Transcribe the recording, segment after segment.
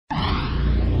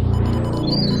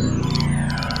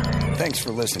Thanks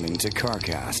for listening to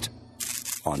CarCast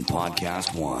on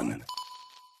Podcast One.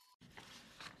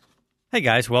 Hey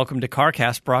guys, welcome to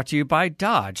CarCast, brought to you by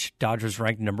Dodge. Dodge was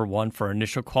ranked number one for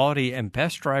initial quality and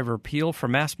best driver appeal for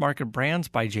mass market brands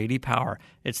by J.D. Power.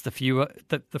 It's the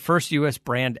first U.S.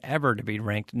 brand ever to be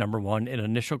ranked number one in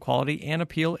initial quality and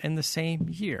appeal in the same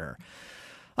year.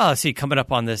 Let's see, coming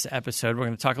up on this episode, we're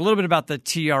going to talk a little bit about the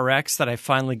TRX that I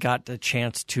finally got the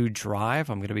chance to drive.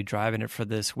 I'm going to be driving it for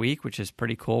this week, which is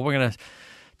pretty cool. We're going to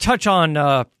touch on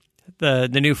the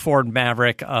new Ford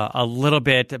Maverick a little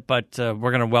bit, but we're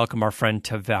going to welcome our friend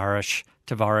Tavarish.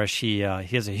 He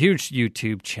has a huge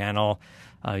YouTube channel.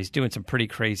 He's doing some pretty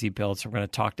crazy builds, so we're going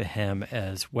to talk to him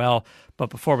as well.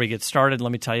 But before we get started,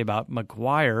 let me tell you about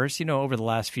Meguiar's. You know, over the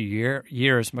last few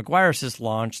years, Meguiar's has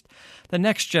launched the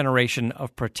next generation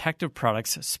of protective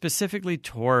products specifically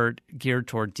geared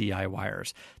toward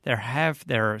DIYers. They have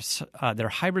their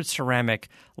hybrid ceramic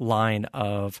line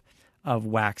of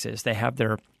waxes. They have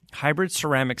their hybrid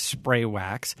ceramic spray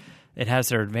wax. It has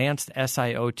their advanced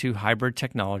SiO2 hybrid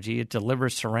technology. It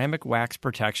delivers ceramic wax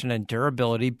protection and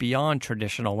durability beyond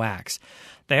traditional wax.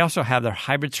 They also have their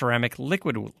hybrid ceramic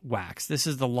liquid wax. This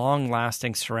is the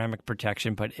long-lasting ceramic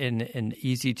protection, but in an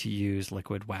easy-to-use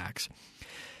liquid wax.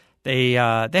 They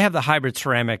have the hybrid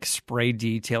ceramic spray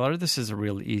detailer. This is a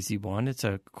real easy one. It's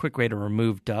a quick way to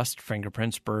remove dust,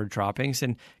 fingerprints, bird droppings,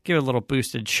 and give it a little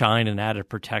boosted shine and added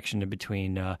protection in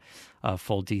between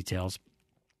full details.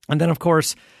 And then, of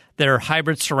course, their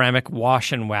hybrid ceramic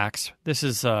wash and wax. This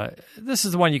is the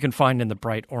one you can find in the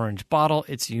bright orange bottle.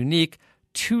 It's unique,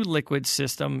 2-liquid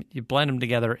system. You blend them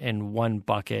together in one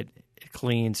bucket. It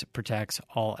cleans, protects,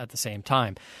 all at the same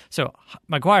time. So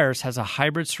Meguiar's has a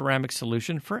hybrid ceramic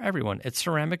solution for everyone. It's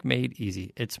ceramic made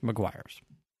easy. It's Meguiar's.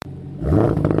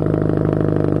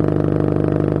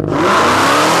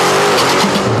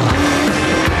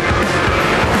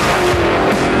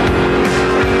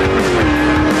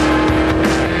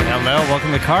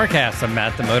 Welcome to CarCast. I'm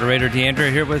Matt, the moderator, Deandra,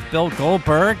 here with Bill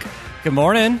Goldberg. Good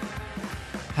morning.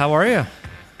 How are you?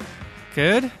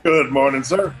 Good? Good morning,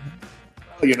 sir.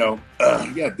 You know,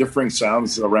 differing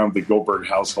sounds around the Goldberg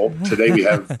household. Today we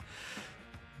have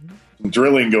some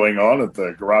drilling going on at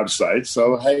the garage site.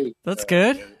 So, hey. That's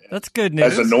good. That's good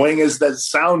news. As annoying as that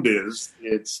sound is,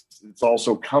 it's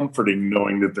also comforting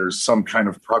knowing that there's some kind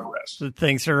of progress.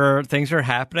 Things are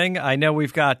happening. I know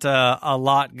we've got a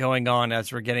lot going on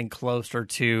as we're getting closer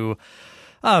to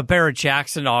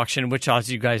Barrett-Jackson auction, which, as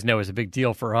you guys know, is a big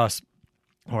deal for us.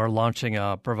 We're launching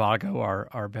Bravago,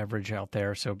 our beverage out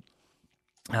there. So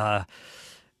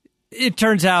it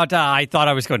turns out I thought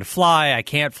I was going to fly. I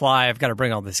can't fly. I've got to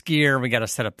bring all this gear. We got to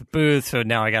set up the booth. So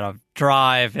now I got to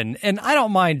drive. And I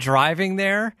don't mind driving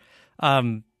there.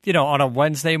 You know, on a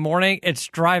Wednesday morning, it's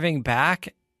driving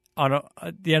back at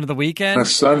the end of the weekend. On a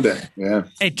Sunday, yeah.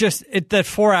 That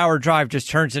 4-hour drive just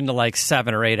turns into like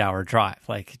 7 or 8 hour drive.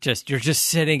 Like you're just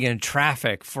sitting in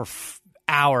traffic for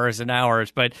hours and hours.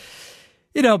 But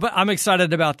I'm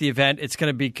excited about the event. It's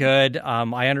going to be good.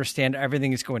 I understand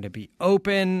everything is going to be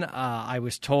open. I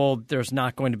was told there's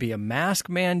not going to be a mask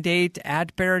mandate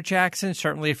at Barrett-Jackson.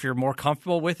 Certainly, if you're more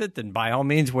comfortable with it, then by all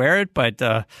means wear it. But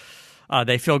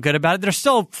they feel good about it. They're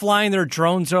still flying their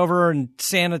drones over and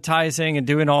sanitizing and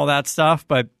doing all that stuff.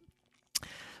 But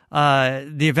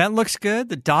the event looks good.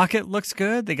 The docket looks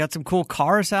good. They got some cool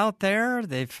cars out there.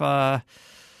 They've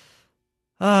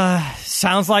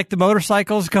sounds like the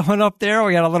motorcycle's going up there.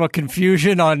 We got a little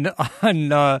confusion on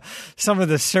some of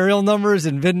the serial numbers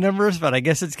and VIN numbers, but I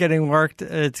guess it's getting worked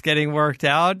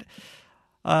out.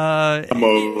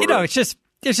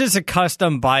 It's just a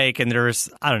custom bike, and there's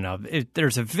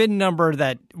a VIN number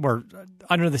that we're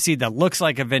under the seat that looks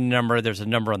like a VIN number. There's a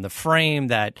number on the frame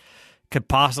that could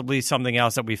possibly something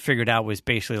else that we figured out was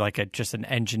basically like just an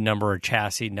engine number or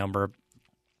chassis number.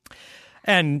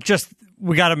 And just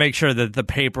we got to make sure that the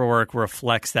paperwork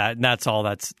reflects that, and that's all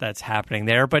that's happening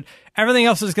there. But everything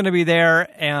else is going to be there,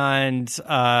 and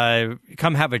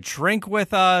come have a drink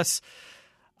with us.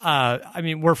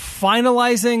 We're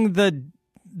finalizing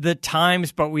the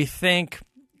times, but we think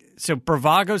so.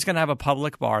 Bravago's going to have a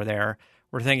public bar there.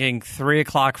 We're thinking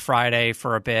 3:00 Friday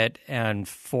for a bit, and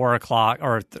 4:00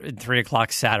 or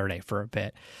 3:00 Saturday for a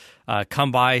bit.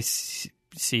 Come by.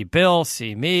 See Bill,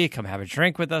 see me, come have a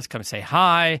drink with us, come say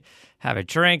hi, have a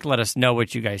drink, let us know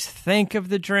what you guys think of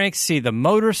the drink, see the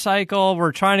motorcycle.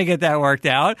 We're trying to get that worked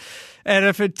out. And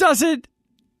if it doesn't,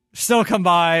 still come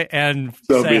by and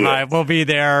say hi. We'll be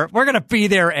there. We're going to be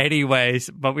there anyways,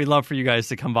 but we'd love for you guys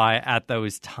to come by at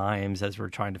those times as we're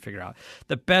trying to figure out.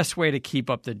 The best way to keep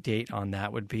up to date on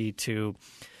that would be to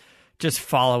just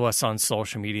follow us on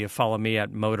social media. Follow me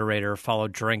at Moderator, follow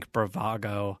Drink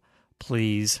Bravago.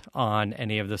 please, on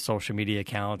any of the social media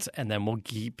accounts, and then we'll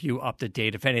keep you up to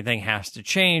date. If anything has to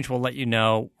change, we'll let you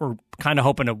know. We're kind of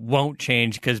hoping it won't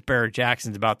change because Barrett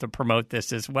Jackson's about to promote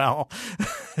this as well.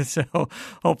 So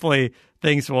hopefully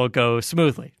things will go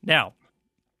smoothly. Now,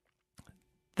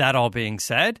 that all being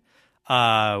said,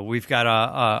 we've got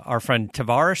our friend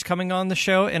Tavarish coming on the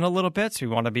show in a little bit, so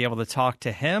we want to be able to talk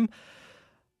to him.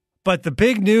 But the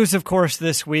big news, of course,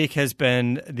 this week has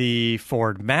been the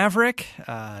Ford Maverick.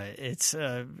 It's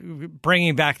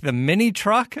bringing back the mini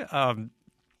truck.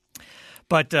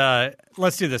 But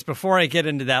let's do this. Before I get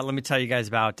into that, let me tell you guys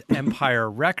about Empire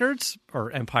Records. I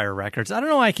don't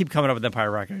know why I keep coming up with Empire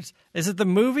Records. Is it the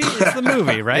movie? It's the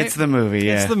movie, right? It's the movie,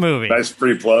 yeah. It's the movie. Nice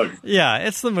free plug. Yeah,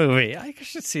 it's the movie. I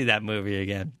should see that movie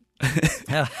again.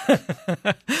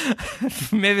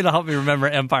 Maybe it'll help me remember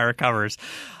Empire covers.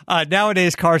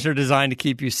 Nowadays, cars are designed to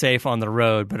keep you safe on the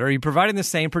road, but are you providing the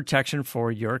same protection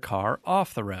for your car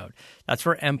off the road? That's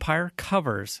where Empire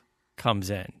Covers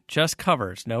comes in. Just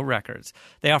covers, no records.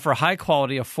 They offer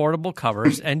high-quality, affordable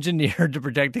covers engineered to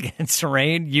protect against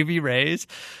rain, UV rays,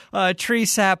 tree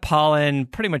sap, pollen,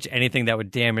 pretty much anything that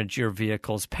would damage your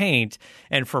vehicle's paint.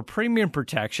 And for premium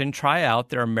protection, try out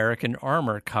their American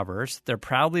Armor covers. They're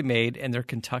proudly made in their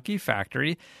Kentucky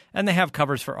factory, and they have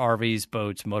covers for RVs,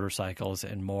 boats, motorcycles,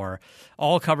 and more.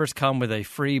 All covers come with a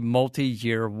free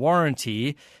multi-year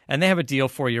warranty, and they have a deal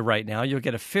for you right now. You'll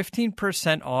get a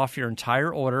 15% off your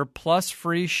entire order plus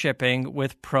free shipping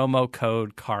with promo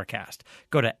code CARCAST.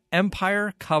 Go to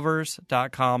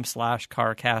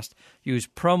empirecovers.com/CarCast. Use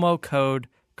promo code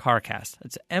CARCAST.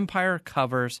 It's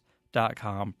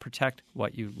empirecovers.com. Protect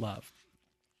what you love.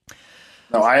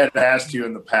 Now, I had asked you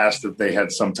in the past if they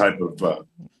had some type of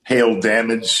hail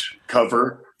damage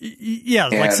cover. Yeah,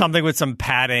 like something with some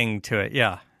padding to it.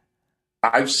 Yeah.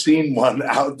 I've seen one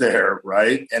out there,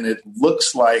 right? And it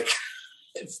looks like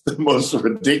it's the most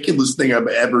ridiculous thing I've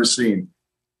ever seen.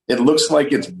 It looks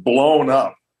like it's blown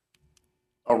up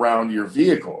around your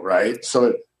vehicle, right?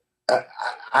 So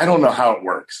I don't know how it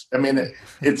works. I mean,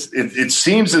 it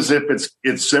seems as if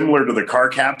it's similar to the car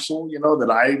capsule,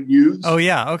 that I use. Oh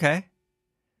yeah, okay.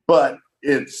 But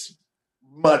it's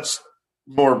much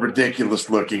more ridiculous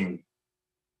looking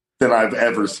than I've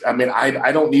ever. I mean,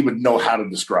 I don't even know how to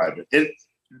describe it.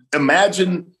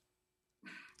 Imagine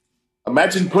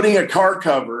putting a car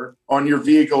cover on your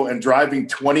vehicle and driving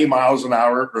 20 miles an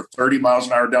hour or 30 miles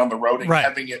an hour down the road and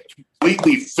having it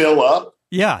completely fill up.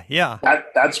 Yeah, yeah.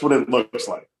 That's what it looks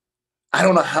like. I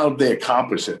don't know how they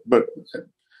accomplish it, but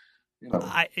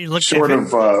short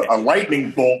of a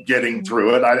lightning bolt getting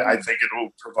through it, I think it will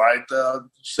provide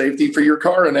safety for your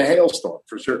car in a hailstorm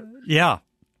for sure. Yeah.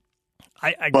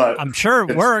 I'm sure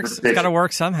it works. Ridiculous. It's got to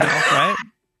work somehow, right?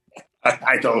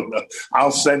 I don't know.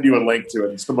 I'll send you a link to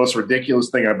it. It's the most ridiculous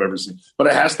thing I've ever seen. But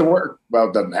it has to work. Well,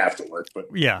 it doesn't have to work, but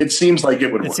it seems like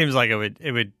it would work. It seems like it would.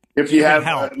 If you have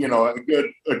a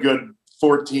good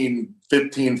 14,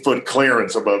 15-foot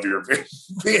clearance above your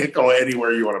vehicle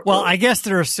anywhere you want to put it. Well, I guess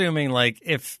they're assuming like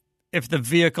if the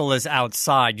vehicle is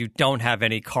outside, you don't have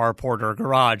any carport or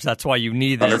garage. That's why you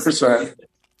need this. 100%.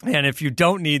 And if you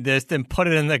don't need this, then put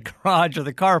it in the garage or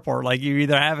the carport. Like you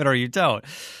either have it or you don't.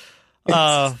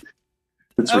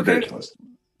 It's ridiculous.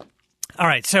 All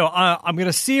right, so I'm going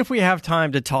to see if we have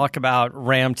time to talk about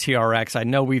Ram TRX. I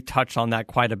know we've touched on that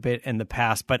quite a bit in the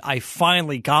past, but I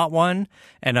finally got one,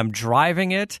 and I'm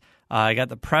driving it. I got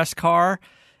the press car,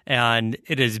 and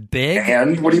it is big.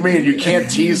 And what do you mean? You can't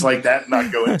tease like that and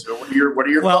not go into it. What are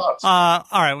your thoughts? All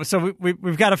right, so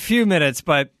we've got a few minutes,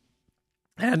 but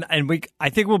I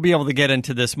think we'll be able to get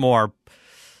into this more.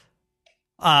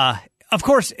 Of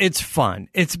course, it's fun.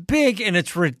 It's big and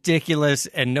it's ridiculous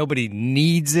and nobody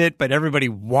needs it, but everybody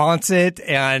wants it.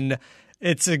 And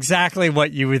it's exactly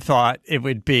what you would thought it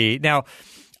would be. Now,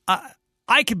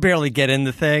 I could barely get in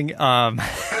the thing. That's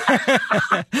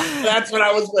what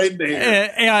I was waiting to hear.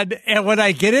 And when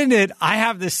I get in it, I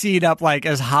have the seat up like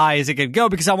as high as it could go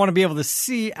because I want to be able to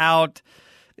see out,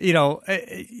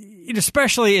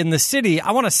 especially in the city.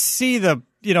 I want to see the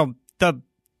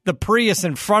Prius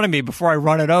in front of me before I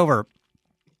run it over.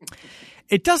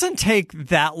 It doesn't take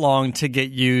that long to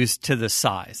get used to the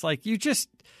size. Like you just,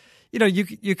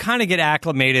 you kind of get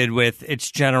acclimated with its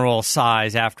general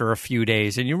size after a few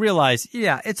days and you realize,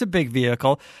 it's a big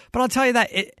vehicle, but I'll tell you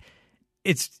that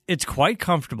it's quite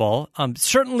comfortable.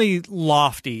 Certainly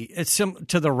lofty. It's similar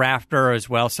to the Raptor as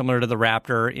well, similar to the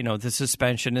Raptor. The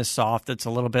suspension is soft. It's a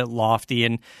little bit lofty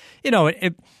and,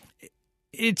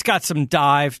 it's got some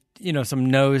dive,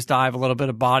 some nose dive, a little bit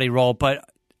of body roll, but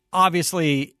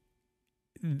obviously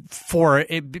for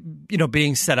it,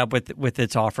 being set up with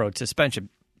its off-road suspension.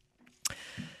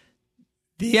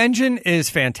 The engine is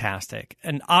fantastic.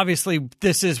 And obviously,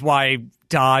 this is why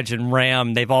Dodge and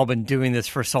Ram, they've all been doing this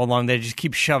for so long. They just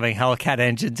keep shoving Hellcat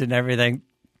engines and everything.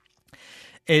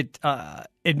 It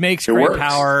makes great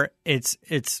power. It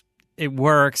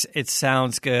works. It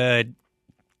sounds good.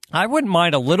 I wouldn't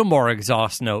mind a little more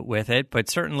exhaust note with it, but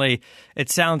certainly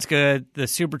it sounds good. The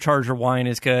supercharger whine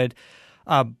is good.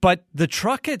 But the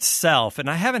truck itself, and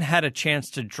I haven't had a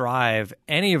chance to drive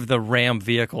any of the Ram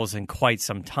vehicles in quite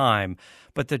some time,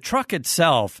 but the truck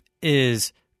itself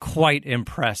is quite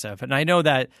impressive. And I know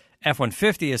that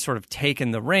F-150 has sort of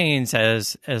taken the reins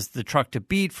as the truck to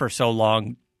beat for so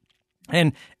long,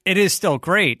 and it is still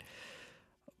great.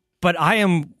 But I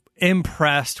am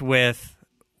impressed with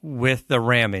the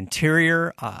Ram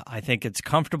interior. I think it's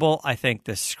comfortable. I think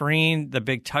the screen, the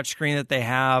big touch screen that they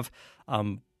have,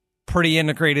 pretty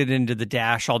integrated into the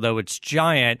dash, although it's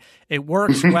giant. It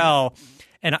works well.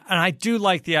 And I do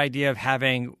like the idea of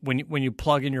having, when you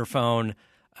plug in your phone,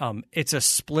 it's a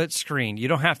split screen. You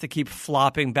don't have to keep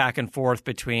flopping back and forth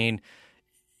between,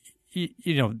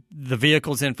 the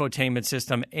vehicle's infotainment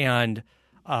system and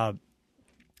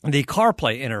the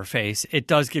CarPlay interface. It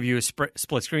does give you a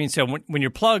split screen. So when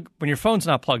your phone's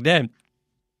not plugged in,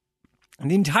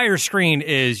 the entire screen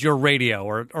is your radio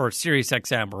or Sirius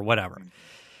XM or whatever.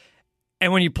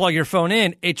 And when you plug your phone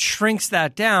in, it shrinks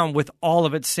that down with all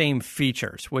of its same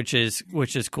features, which is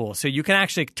cool. So you can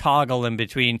actually toggle in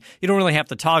between. You don't really have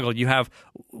to toggle. You have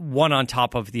one on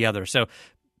top of the other. So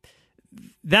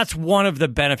that's one of the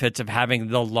benefits of having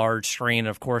the large screen,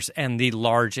 of course, and the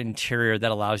large interior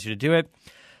that allows you to do it.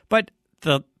 But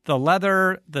the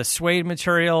leather, the suede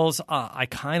materials, I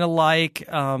kind of like.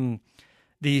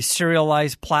 The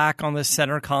serialized plaque on the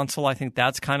center console, I think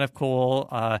that's kind of cool.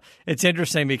 It's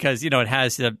interesting because, it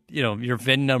has the, your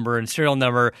VIN number and serial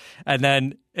number, and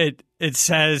then it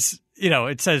says,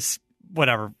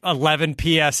 whatever, 11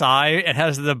 PSI. It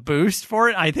has the boost for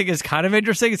it. I think it's kind of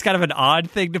interesting. It's kind of an odd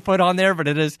thing to put on there, but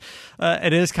it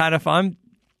is kind of fun.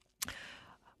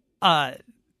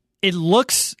 It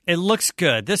looks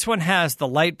good. This one has the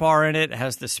light bar in it. It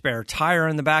has the spare tire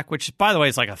in the back, which, by the way,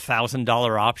 is like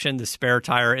 $1,000 option, the spare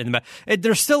tire in the back.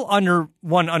 There's still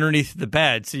one underneath the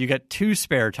bed, so you got two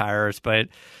spare tires, but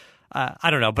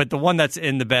I don't know. But the one that's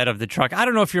in the bed of the truck, I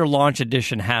don't know if your launch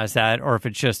edition has that or if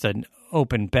it's just an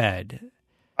open bed.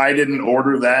 I didn't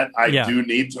order that. I do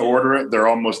need to order it. They're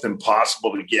almost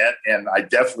impossible to get, and I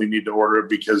definitely need to order it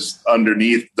because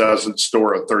underneath doesn't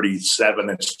store a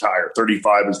 37-inch tire.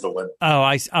 35 is the limit.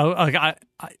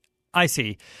 I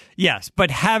see. Yes, but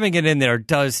having it in there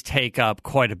does take up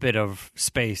quite a bit of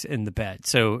space in the bed.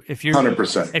 So if you're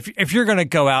 100%, if you're going to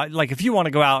go out, like if you want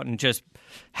to go out and just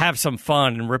have some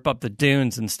fun and rip up the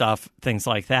dunes and stuff, things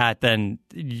like that, then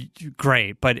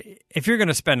great. But if you're going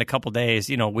to spend a couple days,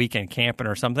 a weekend camping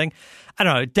or something, I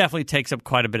don't know, it definitely takes up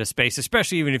quite a bit of space,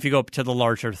 especially even if you go up to the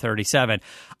larger 37.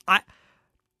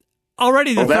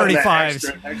 Already the 35s.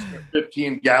 Extra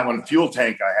 15-gallon fuel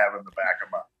tank I have in the back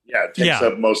of my. Yeah, it takes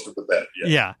up most of the bed.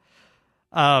 Yeah.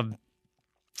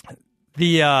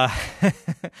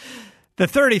 The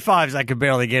 35s, I could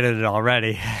barely get in it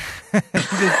already. the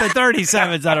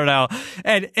 37s, I don't know.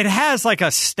 And it has like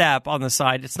a step on the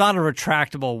side. It's not a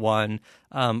retractable one.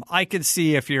 I could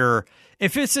see if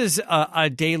this is a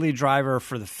daily driver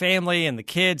for the family and the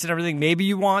kids and everything, maybe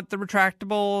you want the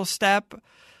retractable step.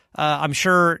 I'm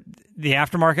sure the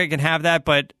aftermarket can have that,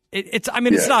 but it's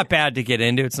not bad to get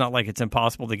into. It's not like it's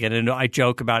impossible to get into. I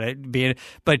joke about it being,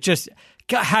 but just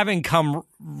having come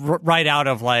right out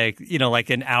of like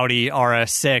an Audi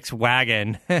RS6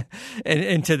 wagon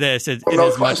into this, it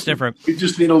is much different. We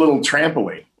just need a little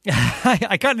trampoline.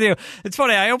 I kind of do. It's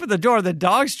funny. I opened the door. The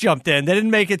dogs jumped in. They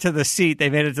didn't make it to the seat. They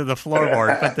made it to the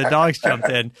floorboard, but the dogs jumped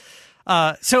in.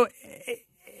 So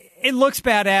it looks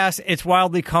badass. It's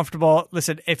wildly comfortable.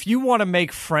 Listen, if you want to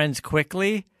make friends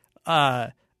quickly,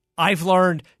 I've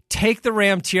learned, take the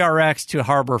Ram TRX to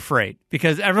Harbor Freight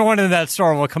because everyone in that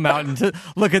store will come out and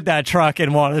look at that truck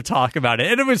and want to talk about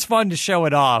it. And it was fun to show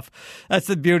it off. That's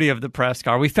the beauty of the press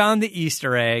car. We found the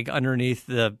Easter egg underneath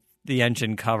the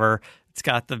engine cover. It's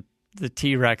got the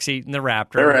T-Rex eating the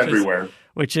Raptor. They're everywhere.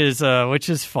 Which is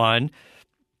fun.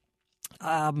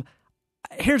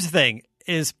 Here's the thing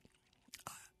is,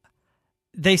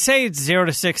 they say it's 0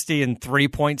 to 60 in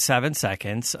 3.7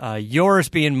 seconds. Yours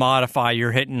being modified,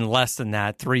 you're hitting less than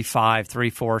that, 3.5,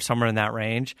 3.4, somewhere in that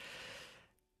range.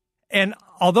 And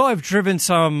although I've driven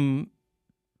some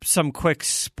quick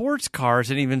sports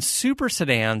cars and even super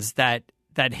sedans that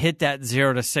hit that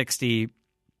 0 to 60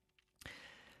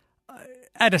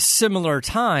 at a similar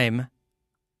time,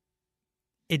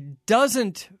 it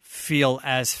doesn't feel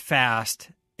as fast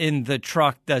in the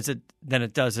truck than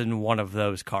it does in one of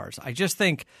those cars. I just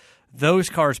think those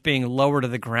cars being lower to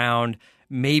the ground,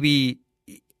 maybe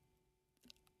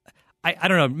I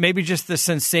don't know, maybe just the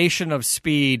sensation of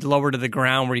speed lower to the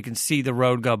ground where you can see the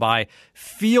road go by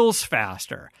feels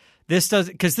faster. This does,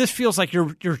 because this feels like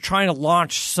you're trying to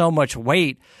launch so much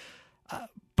weight,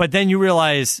 but then you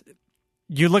realize,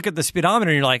 you look at the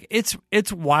speedometer and you're like,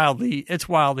 it's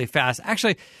wildly fast.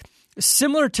 Actually,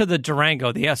 similar to the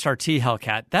Durango, the SRT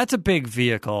Hellcat, that's a big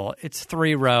vehicle. It's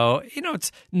 3-row.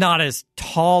 It's not as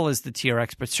tall as the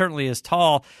TRX, but certainly as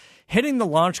tall. Hitting the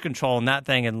launch control in that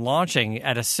thing and launching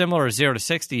at a similar 0 to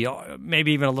 60,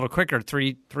 maybe even a little quicker,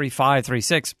 3.5,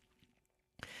 3.6.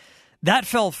 That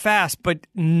felt fast, but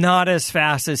not as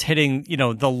fast as hitting,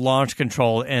 the launch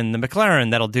control in the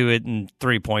McLaren that'll do it in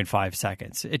 3.5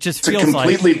 seconds. It just feels like a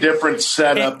completely different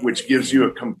setup, which gives you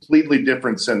a completely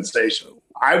different sensation.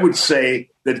 I would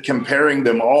say that comparing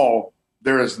them all,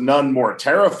 there is none more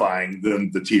terrifying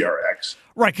than the TRX.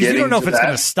 Right, because you don't know if it's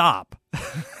going to stop.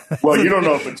 Well, you don't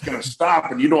know if it's going to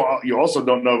stop, and you also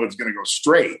don't know if it's going to go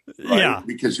straight, right? Yeah.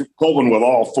 Because you're pulling with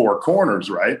all four corners,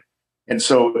 right? And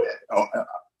so,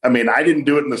 I didn't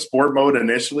do it in the sport mode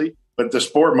initially, but the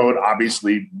sport mode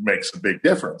obviously makes a big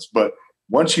difference. But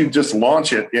once you just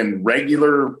launch it in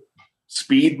regular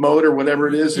speed mode or whatever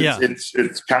it is,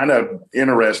 it's kind of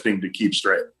interesting to keep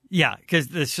straight. Yeah, because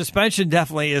the suspension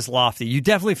definitely is lofty. You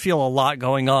definitely feel a lot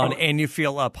going on, and you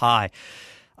feel up high.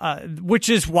 Which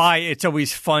is why it's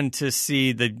always fun to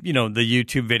see the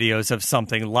YouTube videos of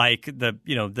something like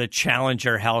the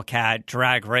Challenger Hellcat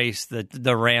drag race,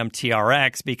 the Ram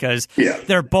TRX, because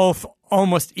they're both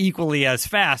almost equally as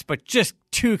fast, but just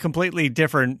two completely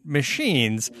different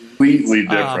machines. Completely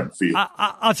different feel.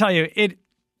 I'll tell you, it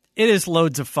is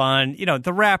loads of fun.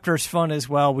 The Raptor's fun as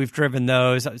well. We've driven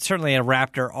those. Certainly a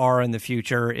Raptor R in the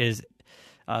future is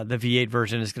the V8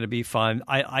 version is going to be fun.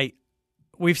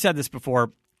 We've said this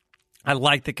before. I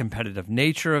like the competitive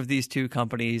nature of these two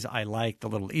companies. I like the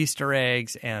little Easter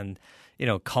eggs and,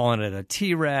 calling it a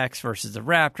T-Rex versus a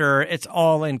Raptor. It's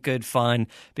all in good fun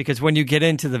because when you get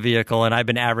into the vehicle, and I've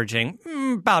been averaging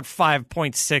about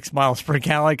 5.6 miles per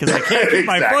gallon because I can't keep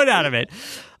my foot out of it.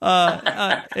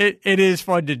 It is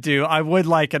fun to do. I would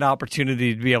like an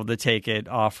opportunity to be able to take it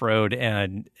off-road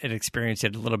and experience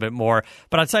it a little bit more.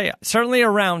 But I'd say certainly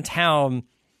around town,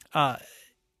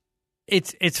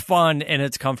 it's fun and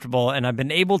it's comfortable, and I've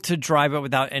been able to drive it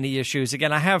without any issues.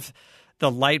 Again, I have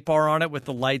the light bar on it with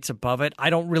the lights above it. I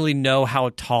don't really know how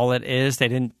tall it is. They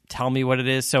didn't tell me what it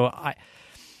is, so I'm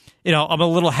a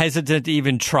little hesitant to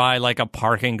even try like a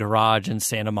parking garage in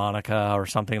Santa Monica or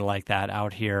something like that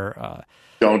out here.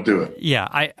 Don't do it. Yeah,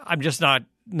 I'm just not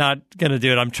going to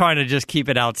do it. I'm trying to just keep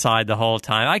it outside the whole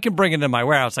time. I can bring it in my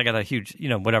warehouse. I got a huge,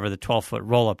 whatever, the 12-foot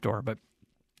roll-up door, but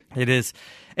it is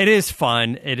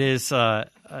fun. It is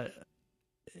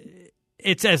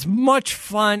it's as much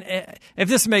fun, if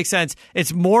this makes sense.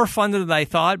 It's more fun than I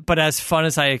thought, but as fun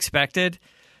as I expected.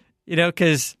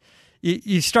 Because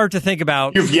you start to think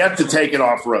about, you've yet to take it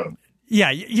off road.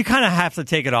 Yeah, you kind of have to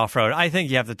take it off road. I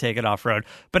think you have to take it off road.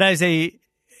 But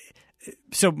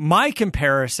so my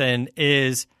comparison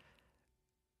is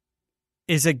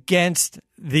against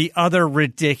the other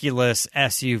ridiculous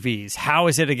SUVs. How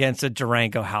is it against a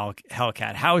Durango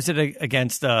Hellcat? How is it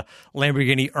against a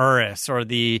Lamborghini Urus or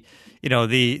the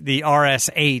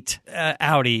RS8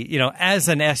 Audi? As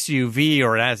an SUV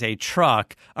or as a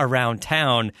truck around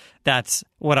town, that's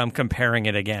what I'm comparing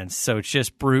it against. So it's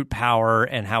just brute power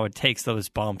and how it takes those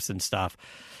bumps and stuff.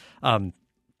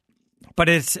 But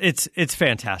it's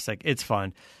fantastic. It's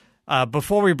fun.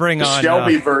 Before we bring on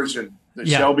Shelby version. The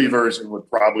Shelby version would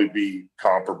probably be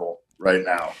comparable right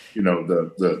now.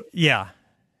 Yeah.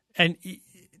 And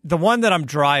the one that I'm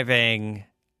driving,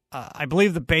 I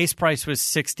believe the base price was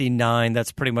 $69,000.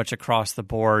 That's pretty much across the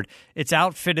board. It's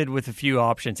outfitted with a few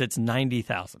options. It's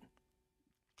 $90,000.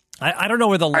 I don't know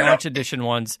where the launch edition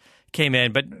ones came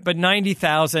in, but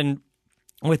 $90,000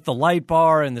 with the light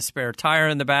bar and the spare tire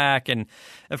in the back, and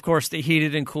of course the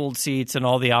heated and cooled seats and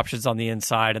all the options on the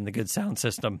inside and the good sound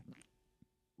system.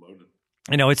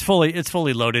 It's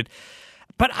fully loaded,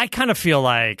 but I kind of feel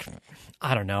like,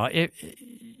 I don't know,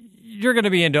 you're going to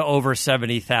be into over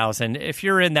 $70,000. If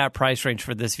you're in that price range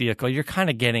for this vehicle, you're kind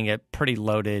of getting it pretty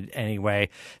loaded anyway.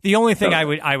 The only thing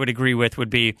I would agree with would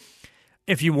be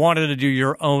if you wanted to do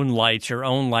your own lights, your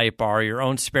own light bar, your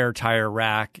own spare tire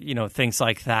rack, things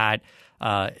like that,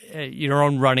 your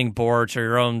own running boards or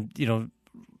your own,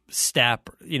 step,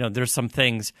 there's some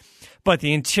things. But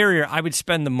the interior, I would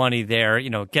spend the money there,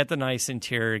 get the nice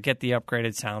interior, get the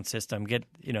upgraded sound system, get,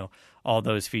 all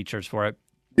those features for it.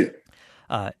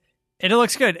 Yeah. And it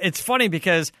looks good. It's funny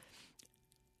because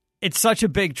it's such a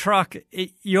big truck.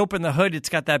 You open the hood, it's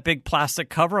got that big plastic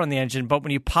cover on the engine, but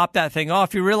when you pop that thing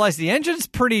off, you realize the engine's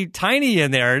pretty tiny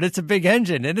in there, and it's a big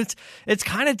engine, and it's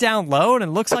kind of down low, and it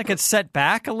looks like it's set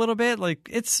back a little bit. Like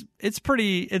it's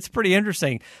pretty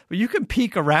interesting. But you can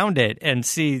peek around it and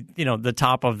see, the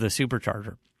top of the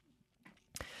supercharger.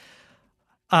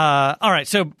 All right,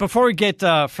 so before we get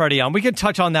Freddie on, we can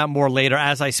touch on that more later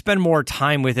as I spend more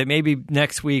time with it, maybe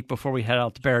next week before we head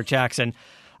out to Barrett-Jackson.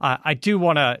 I do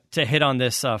want to hit on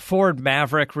this Ford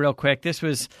Maverick real quick.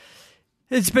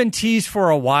 It's been teased for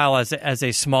a while as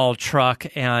a small truck,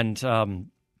 and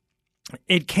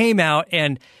it came out,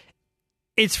 and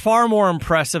it's far more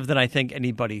impressive than I think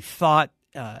anybody thought.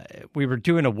 We were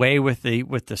doing away with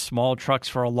the small trucks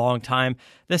for a long time.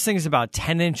 This thing is about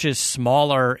 10 inches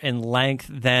smaller in length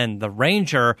than the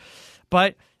Ranger,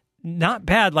 but not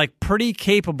bad, like pretty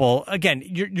capable. Again,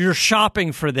 you're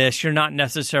shopping for this. You're not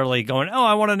necessarily going, oh,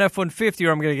 I want an F-150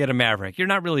 or I'm going to get a Maverick. You're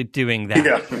not really doing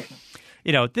that.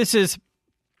 Yeah. This is,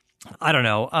 I don't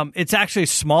know. It's actually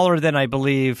smaller than I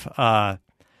believe the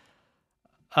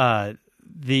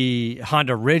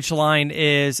Honda Ridgeline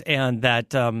is, and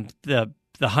that the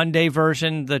Hyundai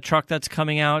version, the truck that's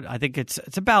coming out, I think it's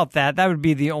about that. That would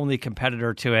be the only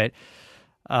competitor to it.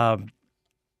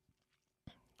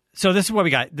 So this is what we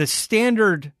got. The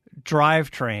standard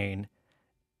drivetrain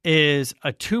is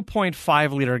a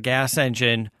 2.5-liter gas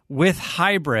engine with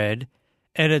hybrid,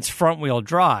 and it's front-wheel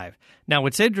drive. Now,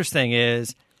 what's interesting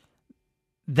is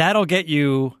that'll get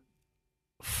you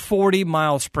 40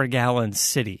 miles per gallon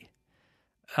city,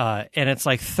 and it's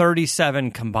like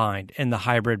 37 combined in the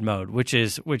hybrid mode, which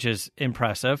is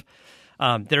impressive.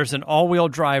 There's an all-wheel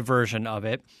drive version of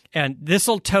it, and this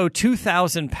will tow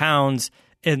 2,000 pounds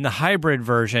in the hybrid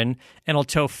version, and it'll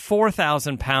tow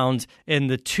 4,000 pounds in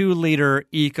the 2-liter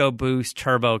EcoBoost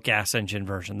turbo gas engine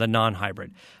version, the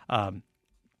non-hybrid.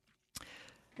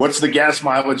 What's the gas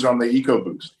mileage on the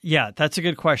EcoBoost? Yeah, that's a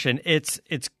good question. It's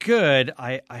good.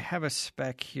 I have a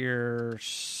spec here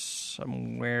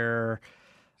somewhere.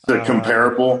 Is it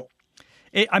comparable?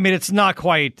 It's not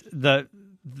quite the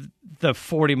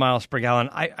 40 miles per gallon.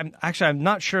 I'm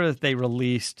not sure that they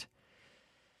released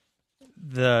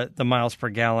the miles per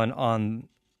gallon on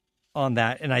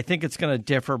that, and I think it's going to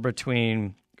differ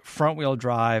between front wheel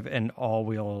drive and all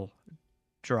wheel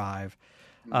drive.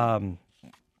 But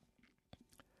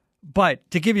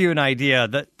to give you an idea,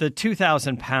 the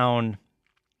 2,000 pound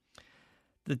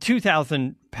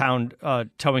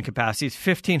towing capacity is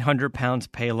 1,500 pounds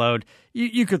payload.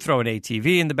 You could throw an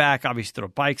ATV in the back, obviously throw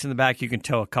bikes in the back. You can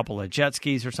tow a couple of jet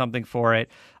skis or something for it.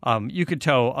 You could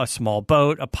tow a small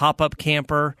boat, a pop-up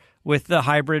camper with the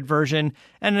hybrid version.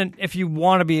 And then if you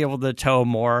want to be able to tow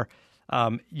more,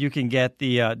 you can get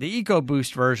the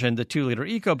EcoBoost version, the 2-liter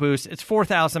EcoBoost. It's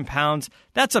 4,000 pounds.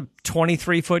 That's a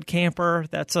 23-foot camper.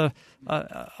 That's a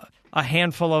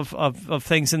handful of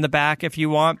things in the back if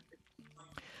you want.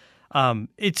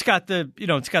 It's got the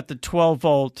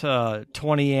 12-volt,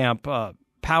 20-amp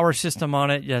power system on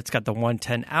it. Yeah, it's got the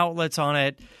 110 outlets on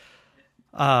it.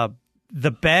 The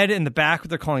bed in the back, what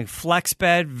they're calling flex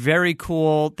bed, very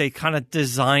cool. They kind of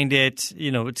designed it.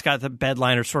 It's got the bed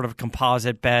liner, sort of a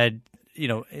composite bed,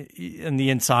 in the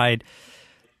inside.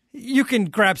 You can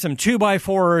grab some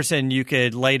 2x4s and you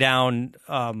could lay down.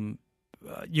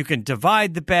 You can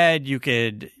divide the bed. You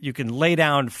can lay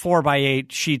down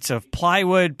 4x8 sheets of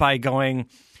plywood by going.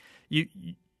 The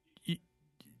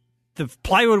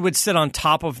plywood would sit on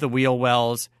top of the wheel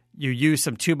wells. You use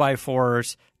some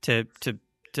 2x4s to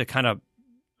kind of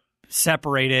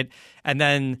separate it, and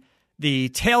then the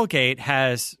tailgate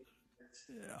has.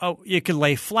 You can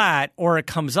lay flat, or it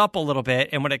comes up a little bit,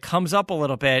 and when it comes up a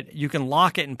little bit, you can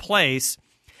lock it in place.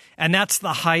 And that's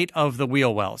the height of the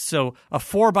wheel wells. So a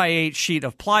 4x8 sheet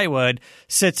of plywood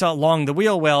sits along the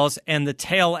wheel wells and the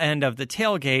tail end of the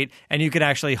tailgate, and you could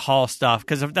actually haul stuff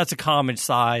because if that's a common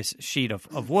size sheet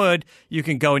of wood. You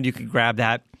can go and you can grab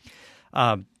that.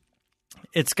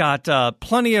 It's got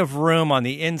plenty of room on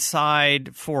the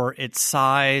inside for its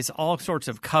size, all sorts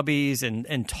of cubbies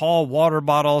and tall water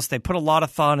bottles. They put a lot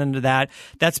of thought into that.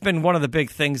 That's been one of the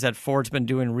big things that Ford's been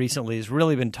doing recently, is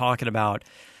really been talking about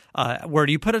where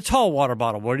do you put a tall water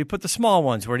bottle? Where do you put the small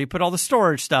ones? Where do you put all the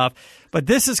storage stuff? But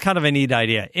this is kind of a neat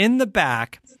idea. In the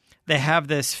back, they have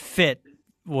this Fit,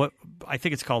 what I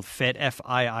think it's called Fit,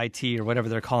 F-I-I-T, or whatever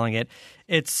they're calling it.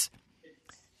 It's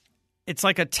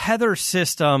like a tether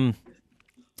system.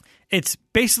 It's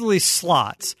basically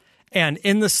slots, and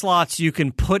in the slots you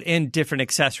can put in different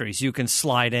accessories. You can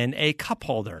slide in a cup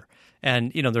holder,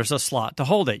 and there's a slot to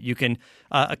hold it. You can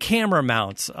a camera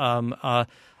mounts,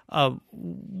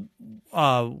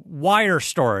 wire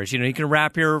storage. You can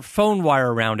wrap your phone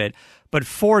wire around it. But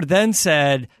Ford then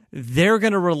said they're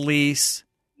going to release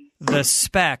the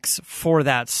specs for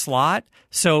that slot.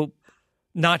 So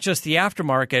not just the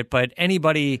aftermarket, but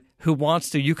anybody who wants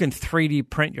to, you can 3D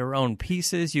print your own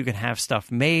pieces. You can have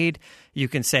stuff made. You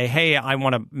can say, hey, I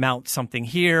want to mount something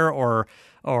here, or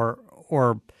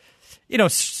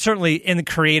certainly in the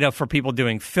creative for people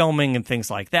doing filming and things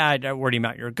like that. Where do you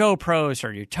mount your GoPros?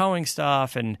 Are you towing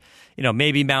stuff? And,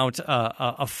 maybe mount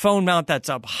a phone mount that's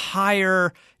up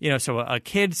higher, so a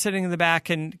kid sitting in the back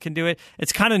can do it.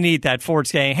 It's kind of neat that Ford's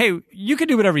saying, hey, you can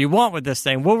do whatever you want with this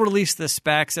thing. We'll release the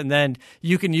specs, and then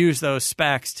you can use those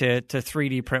specs to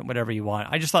 3D print whatever you want.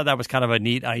 I just thought that was kind of a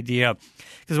neat idea,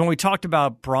 because when we talked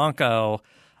about Bronco,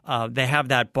 they have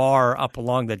that bar up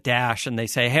along the dash, and they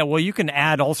say, hey, well, you can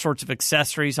add all sorts of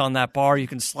accessories on that bar. You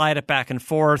can slide it back and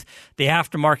forth. The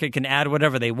aftermarket can add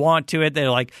whatever they want to it.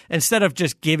 They're like, instead of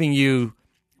just giving you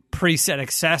preset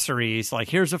accessories, like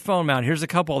here's a phone mount, here's a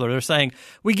cup holder, they're saying,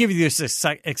 we give you this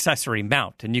accessory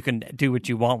mount, and you can do what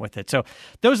you want with it. So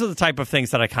those are the type of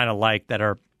things that I kind of like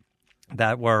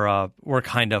that were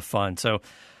kind of fun. So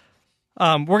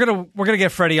we're gonna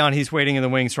get Freddie on. He's waiting in the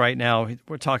wings right now.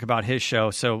 We'll talk about his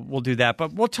show, so we'll do that.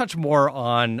 But we'll touch more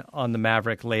on the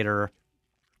Maverick later.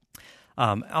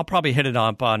 I'll probably hit it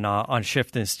up on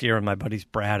Shift and Steer and my buddies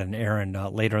Brad and Aaron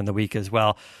later in the week as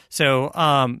well.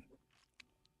 So,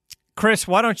 Chris,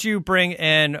 why don't you bring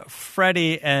in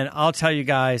Freddie, and I'll tell you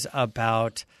guys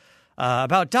about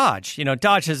Dodge.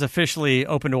 Dodge has officially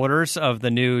opened orders of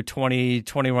the new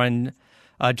 2021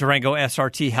 Durango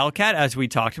SRT Hellcat, as we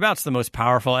talked about. It's the most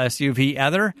powerful SUV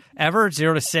ever,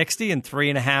 0 to 60 in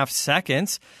 3.5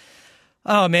 seconds.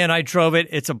 Oh, man, I drove it.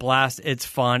 It's a blast. It's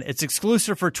fun. It's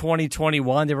exclusive for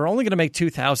 2021. They were only going to make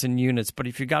 2,000 units, but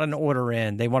if you got an order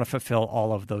in, they want to fulfill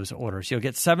all of those orders. You'll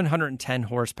get 710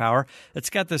 horsepower.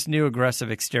 It's got this new aggressive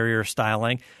exterior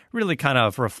styling. Really kind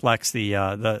of reflects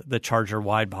the Charger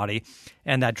wide body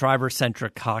and that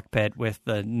driver-centric cockpit with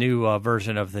the new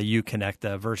version of the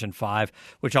Uconnect, version 5,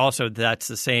 which also that's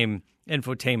the same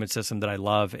infotainment system that I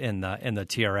love in the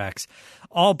TRX.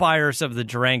 All buyers of the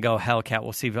Durango Hellcat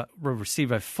will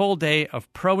receive a full day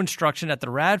of pro instruction at the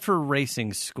Radford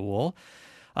Racing School.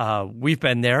 We've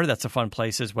been there. That's a fun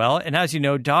place as well. And as you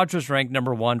know, Dodge was ranked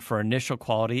number 1 for initial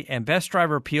quality and best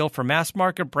driver appeal for mass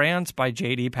market brands by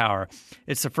J.D. Power.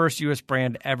 It's the first U.S.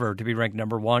 brand ever to be ranked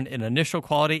number 1 in initial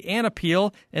quality and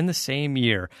appeal in the same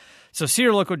year. So see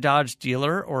your local Dodge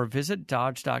dealer or visit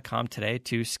Dodge.com today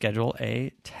to schedule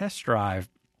a test drive.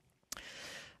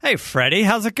 Hey, Freddie,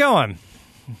 how's it going?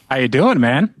 How you doing,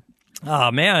 man?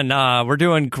 Oh, man, we're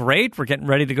doing great. We're getting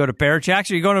ready to go to Bear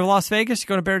Jackson. Are you going to Las Vegas? You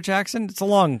going to Bear Jackson? It's a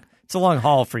long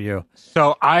haul for you.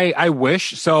 So I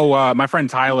wish. So my friend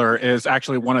Tyler is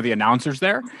actually one of the announcers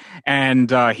there,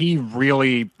 and he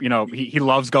really, he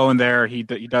loves going there. He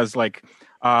does like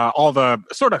all the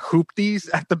sort of hoopties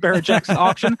at the Bear Jackson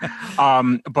auction.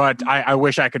 But I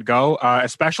wish I could go,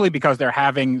 especially because they're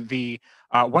having the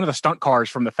one of the stunt cars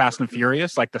from the Fast and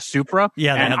Furious, like the Supra.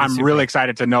 Yeah, and I'm really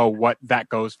excited to know what that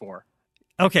goes for.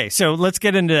 Okay, so let's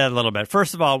get into that a little bit.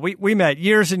 First of all, we met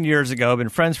years and years ago, been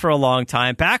friends for a long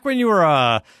time, back when you were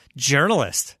a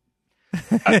journalist.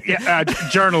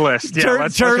 Journalist. Yeah,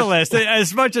 journalist.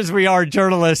 As much as we are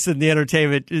journalists in the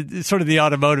entertainment, sort of the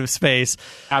automotive space.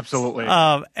 Absolutely.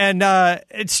 And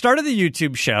it started the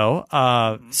YouTube show,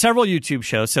 several YouTube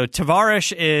shows. So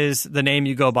Tavarish is the name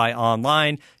you go by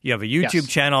online. You have a YouTube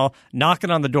channel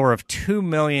knocking on the door of 2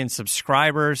 million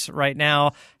subscribers right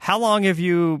now. How long have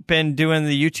you been doing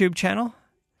the YouTube channel?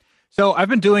 So I've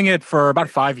been doing it for about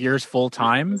 5 years full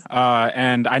time,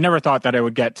 and I never thought that it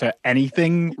would get to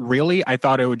anything really. I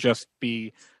thought it would just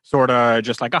be sort of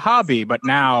just like a hobby, but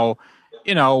now,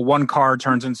 one car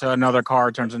turns into another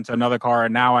car,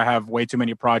 and now I have way too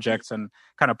many projects and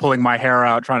kind of pulling my hair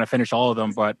out trying to finish all of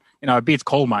them, but, it beats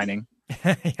coal mining.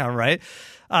 Yeah, right.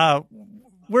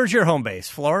 Where's your home base,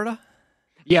 Florida?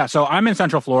 Yeah, so I'm in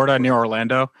Central Florida near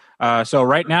Orlando. So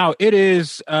right now it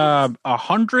is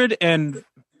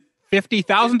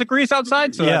 150,000 degrees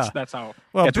outside, so that's how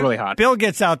it's really hot. Bill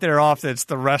gets out there often. It's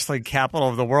the wrestling capital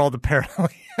of the world,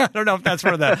 apparently. I don't know if that's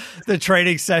where the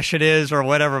training session is or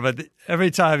whatever, but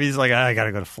every time he's like, I got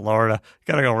to go to Florida.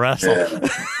 Got to go wrestle.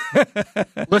 Yeah.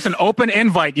 Listen, open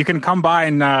invite. You can come by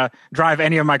and drive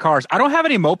any of my cars. I don't have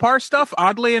any Mopar stuff,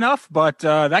 oddly enough, but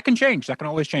that can change. That can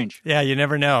always change. Yeah, you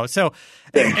never know. So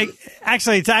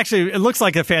it looks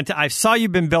like a fantastic. I saw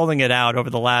you've been building it out over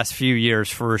the last few years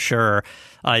for sure.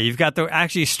 You've got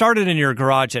actually started in your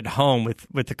garage at home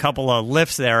with a couple of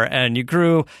lifts there, and you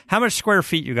grew. How much square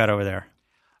feet you got over there?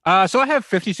 So I have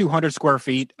 5,200 square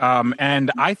feet,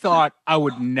 and I thought I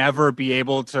would never be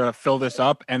able to fill this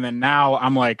up. And then now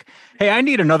I'm like, hey, I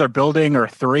need another building or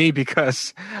 3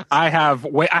 because I have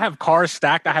cars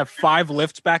stacked. I have 5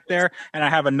 lifts back there, and I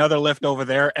have another lift over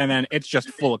there, and then it's just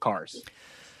full of cars.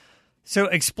 So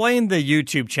explain the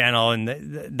YouTube channel, and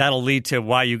that'll lead to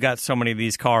why you got so many of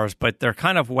these cars, but they're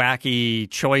kind of wacky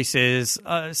choices,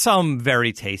 some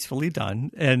very tastefully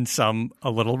done and some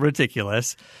a little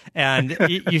ridiculous. And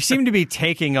you seem to be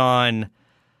taking on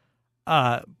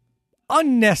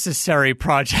unnecessary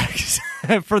projects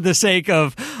for the sake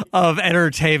of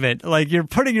entertainment. Like you're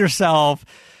putting yourself,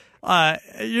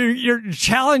 you're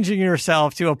challenging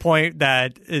yourself to a point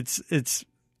that it's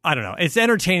I don't know. It's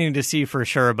entertaining to see for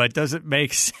sure, but does it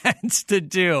make sense to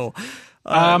do?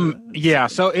 Yeah.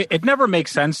 So it never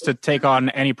makes sense to take on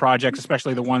any projects,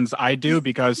 especially the ones I do,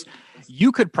 because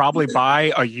you could probably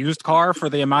buy a used car for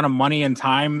the amount of money and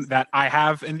time that I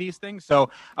have in these things. So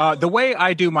the way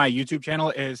I do my YouTube channel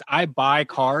is I buy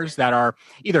cars that are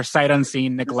either sight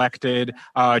unseen, neglected,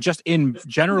 just in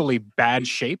generally bad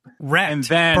shape. Wrecked, and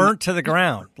then burnt to the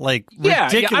ground, like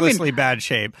ridiculously bad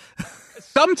shape.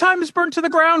 Sometimes burnt to the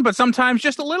ground, but sometimes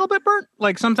just a little bit burnt.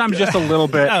 Like sometimes just a little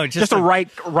bit, just a right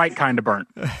kind of burnt.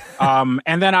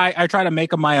 And then I try to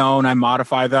make them my own. I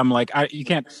modify them. Like you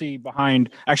can't see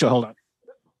behind. Actually, hold on.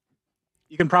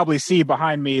 You can probably see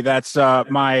behind me. That's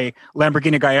my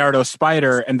Lamborghini Gallardo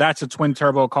Spider, and that's a twin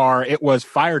turbo car. It was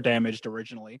fire damaged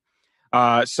originally.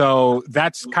 So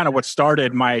that's kind of what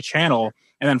started my channel.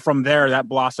 And then from there, that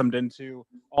blossomed into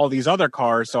all these other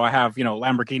cars. So I have,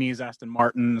 Lamborghinis, Aston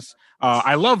Martins.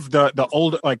 I love the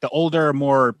older,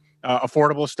 more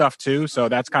affordable stuff too. So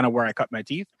that's kind of where I cut my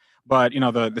teeth. But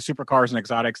the supercars and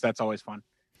exotics, that's always fun.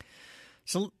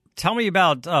 So tell me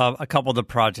about a couple of the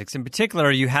projects. In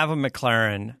particular, you have a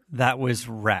McLaren that was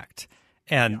wrecked,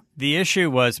 and the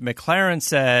issue was McLaren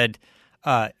said,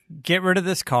 get rid of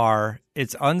this car.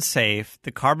 It's unsafe.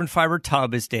 The carbon fiber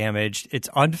tub is damaged. It's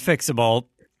unfixable.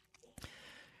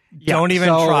 Don't even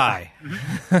try.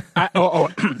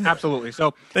 Absolutely.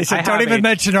 So they said, don't even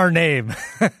mention our name.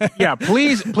 Yeah,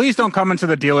 please don't come into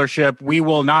the dealership. We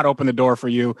will not open the door for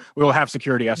you. We will have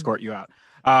security escort you out.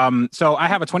 So I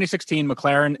have a 2016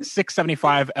 McLaren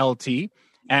 675 LT,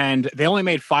 and they only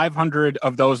made 500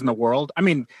 of those in the world. I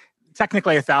mean,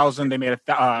 technically 1,000. They made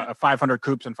 500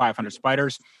 coupes and 500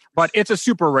 spiders, but it's a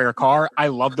super rare car. I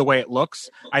love the way it looks.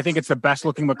 I think it's the best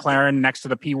looking McLaren next to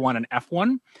the P1 and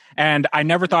F1. And I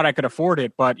never thought I could afford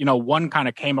it, but one kind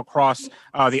of came across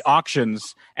the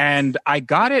auctions, and I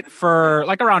got it for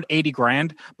like around 80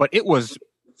 grand, but it was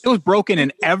broken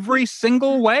in every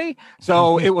single way.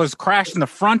 So it was crashed in the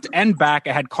front and back.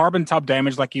 It had carbon tub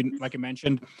damage, like you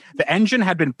mentioned. The engine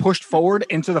had been pushed forward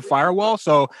into the firewall,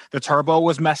 so the turbo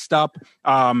was messed up.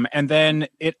 And then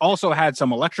it also had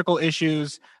some electrical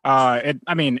issues.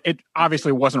 It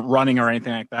obviously wasn't running or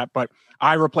anything like that, but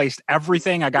I replaced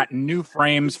everything. I got new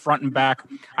frames, front and back.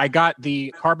 I got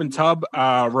the carbon tub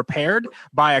repaired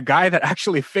by a guy that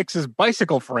actually fixes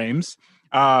bicycle frames.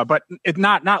 But it's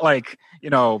not like,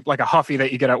 like a Huffy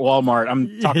that you get at Walmart.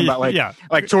 I'm talking about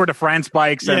like Tour de France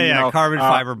bikes and carbon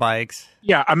fiber bikes.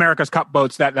 Yeah, America's Cup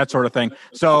boats, that sort of thing.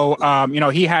 So,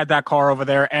 he had that car over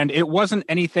there, and it wasn't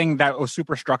anything that was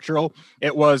super structural.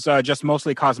 It was just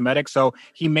mostly cosmetic. So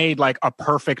he made like a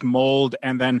perfect mold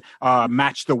and then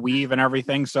matched the weave and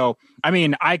everything. So,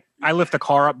 I lift the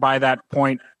car up by that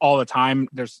point all the time.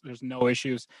 There's no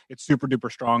issues. It's super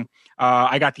duper strong.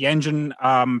 I got the engine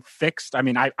fixed.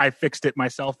 I fixed it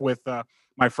myself with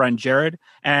my friend Jared,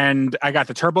 and I got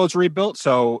the turbos rebuilt.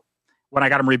 So when I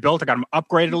got them rebuilt, I got them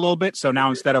upgraded a little bit. So now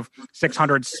instead of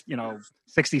 600,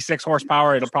 66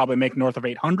 horsepower, it'll probably make north of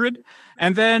 800.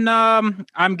 And then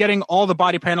I'm getting all the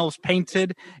body panels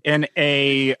painted in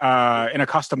a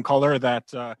custom color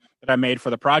that I made for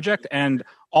the project. And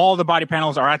all the body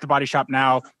panels are at the body shop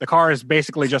now. The car is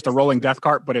basically just a rolling death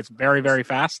cart, but it's very, very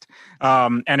fast.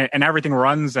 And everything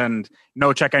runs, and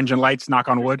no check engine lights, knock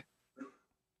on wood.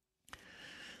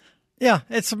 Yeah,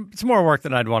 it's more work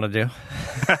than I'd want to do.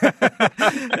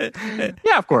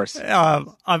 Yeah, of course.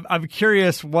 I'm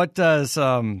curious, what does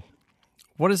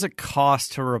it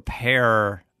cost to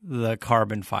repair the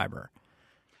carbon fiber?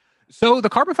 So the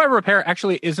carbon fiber repair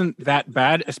actually isn't that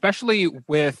bad, especially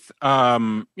with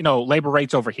labor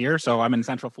rates over here. So I'm in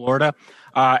Central Florida,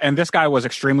 and this guy was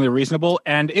extremely reasonable.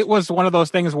 And it was one of those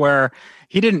things where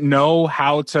he didn't know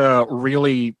how to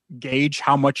really gauge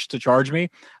how much to charge me.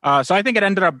 So I think it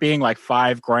ended up being like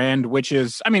 $5,000, which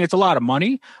is, it's a lot of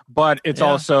money, but it's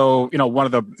also one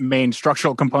of the main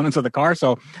structural components of the car.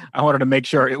 So I wanted to make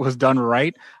sure it was done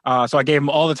right. So I gave him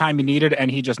all the time he needed, and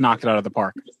he just knocked it out of the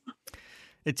park.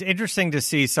 It's interesting to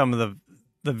see some of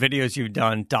the videos you've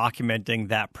done documenting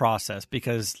that process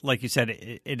because, like you said,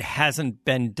 it hasn't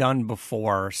been done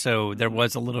before. So there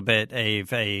was a little bit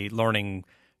of a learning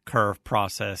curve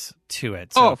process to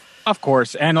it. So. Oh, of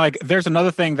course. And like, there's another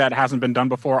thing that hasn't been done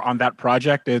before on that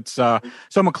project. It's so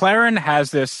McLaren has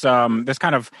this this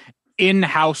kind of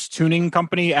in-house tuning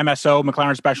company, MSO,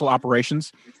 McLaren Special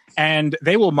Operations, and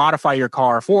they will modify your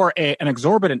car for an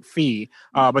exorbitant fee,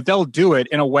 but they'll do it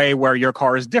in a way where your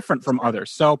car is different from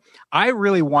others. So I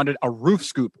really wanted a roof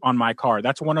scoop on my car.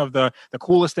 That's one of the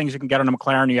coolest things you can get on a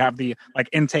McLaren. You have the like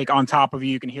intake on top of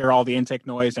you. You can hear all the intake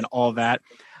noise and all that.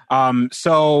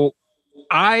 So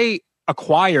I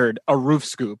acquired a roof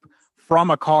scoop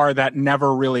from a car that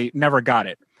never got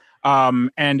it.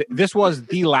 And this was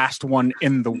the last one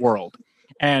in the world.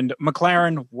 And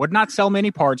McLaren would not sell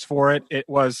many parts for it. It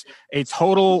was a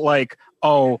total like,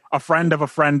 oh, a friend of a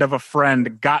friend of a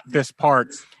friend got this part.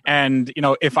 And, you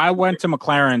know, if I went to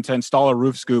McLaren to install a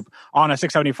roof scoop on a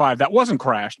 675 that wasn't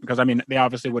crashed, because I mean, they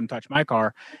obviously wouldn't touch my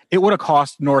car, it would have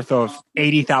cost north of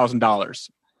 $80,000.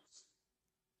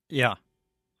 Yeah.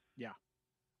 Yeah.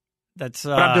 That's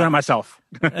but I'm doing it myself.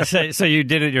 So you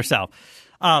did it yourself.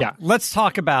 Yeah. Let's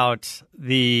talk about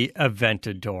the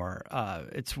Aventador.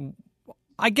 It's,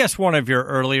 I guess, one of your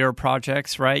earlier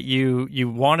projects, right? You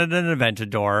wanted an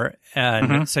Aventador,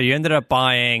 and so you ended up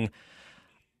buying,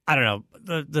 I don't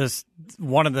know, this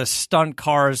one of the stunt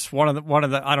cars, one of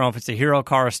the I don't know if it's a hero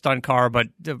car, a stunt car, but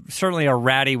certainly a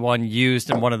ratty one used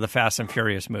in one of the Fast and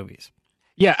Furious movies.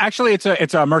 Yeah, actually, it's a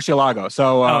Murcielago.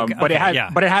 So, but it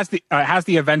has the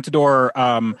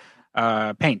Aventador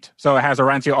paint. So it has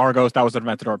Arancia Argos. That was an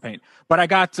Aventador paint. But I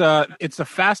got it's a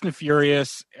Fast and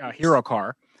Furious hero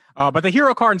car. But the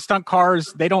hero car and stunt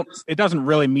cars, it doesn't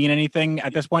really mean anything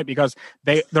at this point because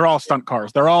they're all stunt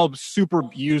cars. They're all super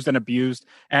used and abused.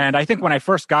 And I think when I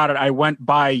first got it, I went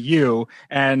by you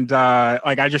and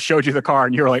like I just showed you the car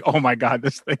and you were like, oh my God,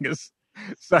 this thing is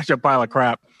such a pile of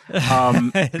crap.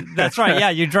 That's right. Yeah,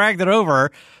 you dragged it over.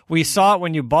 We saw it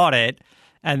when you bought it.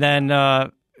 And then,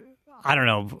 I don't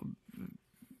know,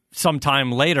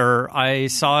 sometime later, I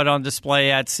saw it on display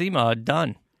at SEMA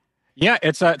done. Yeah,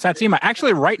 it's at SEMA.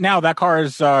 Actually, right now, that car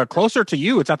is closer to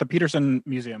you. It's at the Peterson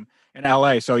Museum in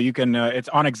LA. So you can, it's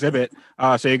on exhibit.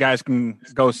 So you guys can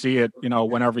go see it, you know,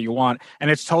 whenever you want.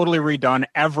 And it's totally redone.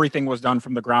 Everything was done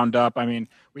from the ground up. I mean,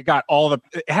 we got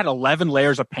it had 11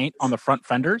 layers of paint on the front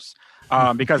fenders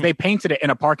because they painted it in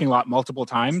a parking lot multiple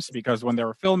times because when they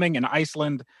were filming in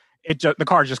Iceland, the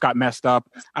car just got messed up.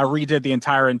 I redid the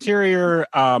entire interior.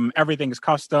 Everything's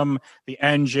custom. The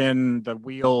engine, the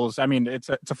wheels. I mean, it's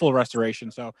a full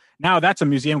restoration. So now that's a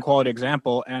museum quality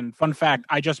example. And fun fact,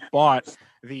 I just bought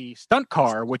the stunt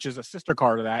car, which is a sister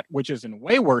car to that, which is in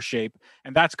way worse shape.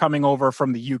 And that's coming over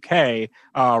from the UK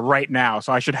right now.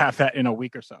 So I should have that in a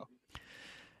week or so.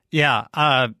 Yeah.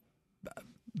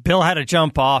 Bill had to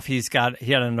jump off. He had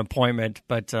an appointment,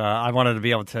 but I wanted to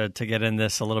be able to get in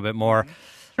this a little bit more.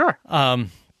 Sure.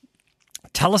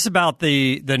 Tell us about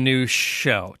the new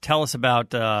show. Tell us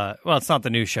about well, it's not the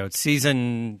new show. It's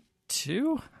season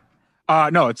 2.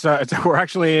 No, it's we're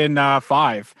actually in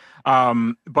 5.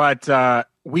 But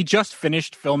we just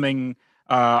finished filming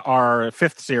our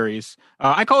 5th series.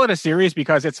 I call it a series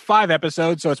because it's 5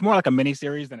 episodes, so it's more like a mini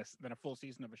series than a full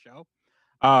season of a show.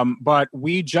 But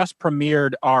we just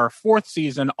premiered our 4th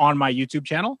season on my YouTube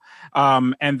channel,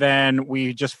 and then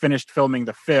we just finished filming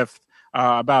the 5th.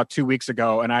 About 2 weeks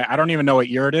ago, and I don't even know what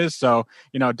year it is, so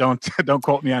you know, don't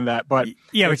quote me on that. But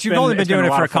yeah, but you've only been doing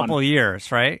it for a couple of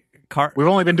years, right? We've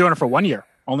only been doing it for 1 year.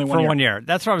 Only 1 year. 1 year.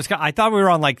 That's what I thought we were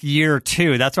on like year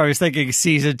 2. That's why I was thinking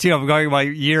season 2. I'm going by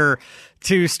year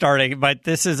 2 starting, but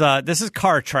this is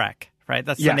Car Trek, right?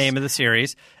 That's the name of the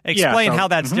series. Explain how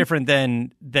that's different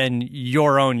than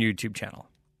your own YouTube channel.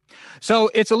 So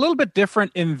it's a little bit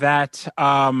different in that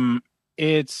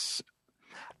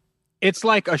it's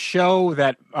like a show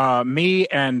that me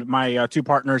and my 2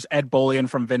 partners, Ed Bolian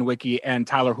from VinWiki and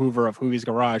Tyler Hoover of Hoovy's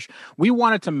Garage, we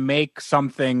wanted to make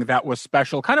something that was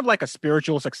special, kind of like a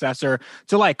spiritual successor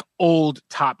to like old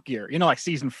Top Gear, you know, like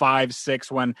season 5,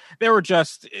 6, when they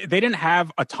didn't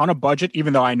have a ton of budget,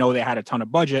 even though I know they had a ton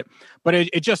of budget, but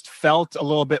it just felt a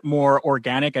little bit more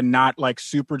organic and not like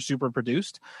super, super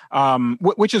produced,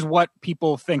 which is what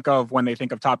people think of when they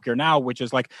think of Top Gear now, which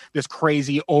is like this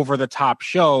crazy over the top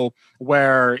show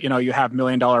where, you know, you have $1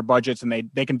 million budgets and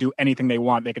they can do anything they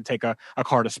want. They can take a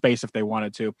car to space if they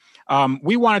wanted to.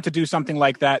 We wanted to do something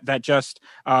like that just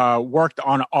worked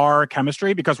on our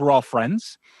chemistry because we're all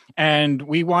friends. And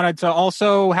we wanted to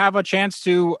also have a chance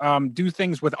to do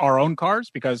things with our own cars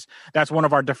because that's one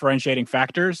of our differentiating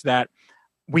factors, that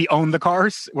we own the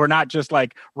cars. We're not just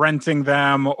like renting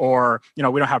them, or, you know,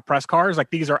 we don't have press cars. Like,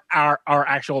 these are our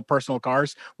actual personal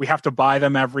cars. We have to buy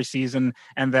them every season,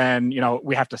 and then, you know,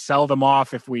 we have to sell them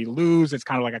off if we lose. It's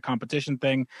kind of like a competition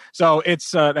thing. So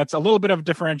it's that's a little bit of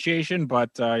differentiation, but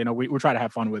you know, we try to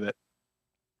have fun with it.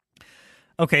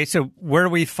 Okay, so where do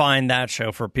we find that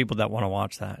show for people that want to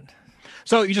watch that?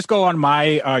 So you just go on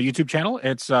my YouTube channel.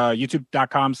 It's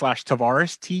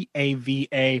youtube.com/Tavarish,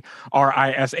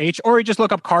 Tavarish, or you just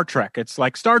look up Car Trek. It's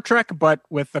like Star Trek, but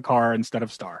with the car instead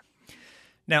of star.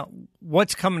 Now,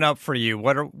 what's coming up for you?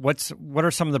 What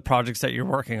are some of the projects that you're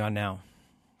working on now?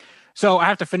 So I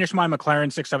have to finish my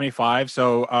McLaren 675.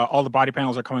 So all the body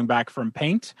panels are coming back from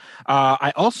paint.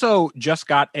 I also just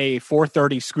got a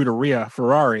 430 Scuderia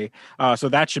Ferrari. So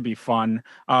that should be fun.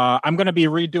 I'm going to be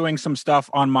redoing some stuff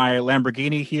on my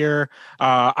Lamborghini here.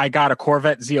 I got a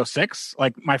Corvette Z06,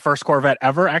 like my first Corvette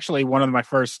ever. Actually, one of my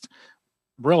first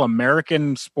real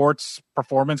American sports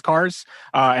performance cars.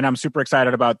 And I'm super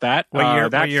excited about that. What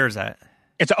year is that?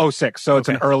 It's a 06. So it's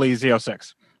an early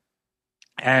Z06.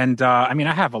 And I mean,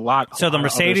 I have a lot. So the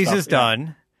Mercedes is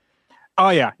done. Oh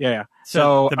yeah.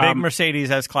 So the big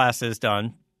Mercedes S-Class is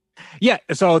done. Yeah,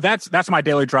 so that's my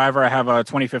daily driver. I have a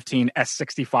 2015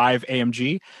 S65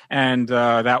 AMG, and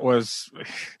that was,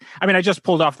 I mean, I just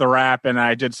pulled off the wrap and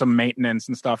I did some maintenance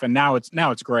and stuff, and now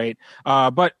it's great.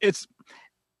 But it's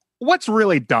what's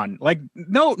really done. Like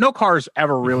no car's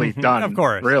ever really done. Of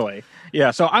course, really.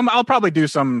 Yeah, so I'll probably do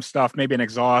some stuff, maybe an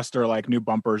exhaust or like new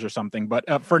bumpers or something.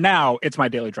 But for now, it's my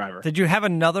daily driver. Did you have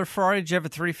another Ferrari? Did you have a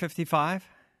 355?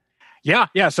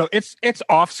 Yeah. So it's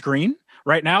off screen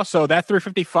right now. So that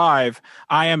 355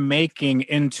 I am making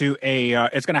into a.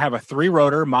 It's going to have a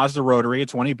 3-rotor Mazda rotary, a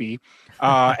 20B,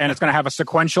 and it's going to have a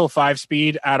sequential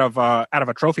 5-speed out of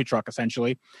a trophy truck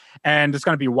essentially, and it's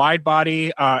going to be wide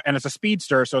body, and it's a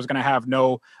speedster, so it's going to have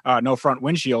no front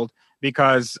windshield.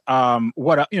 Because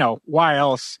why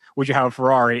else would you have a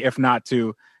Ferrari if not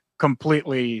to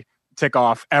completely tick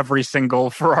off every single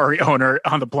Ferrari owner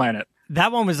on the planet?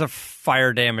 That one was a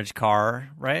fire damaged car,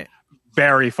 right?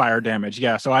 Very fire damage,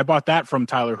 yeah. So I bought that from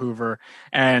Tyler Hoover,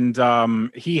 and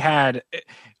he had.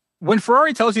 When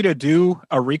Ferrari tells you to do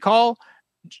a recall,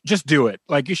 just do it.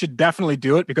 Like, you should definitely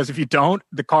do it, because if you don't,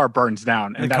 the car burns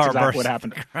down, and that's exactly what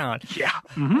happened. Yeah.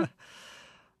 Mm-hmm.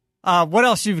 What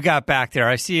else you've got back there?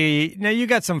 I see. Now you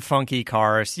got some funky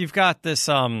cars. You've got this.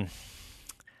 Do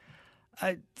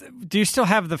you still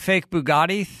have the fake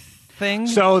Bugatti thing?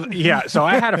 So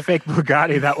I had a fake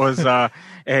Bugatti that was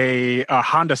a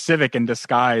Honda Civic in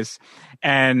disguise,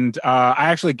 and I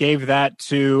actually gave that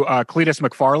to Cletus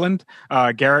McFarland,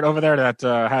 Garrett over there, that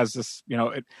has this.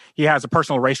 He has a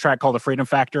personal racetrack called the Freedom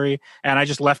Factory, and I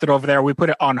just left it over there. We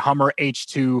put it on Hummer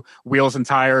H2 wheels and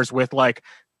tires with like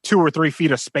 2 or 3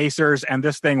 feet of spacers, and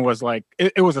this thing was like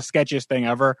it was the sketchiest thing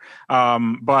ever.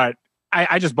 But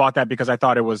I just bought that because I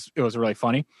thought it was really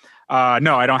funny.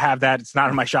 No, I don't have that. It's not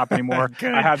in my shop anymore.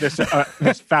 I have this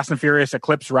Fast and Furious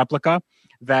Eclipse replica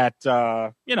that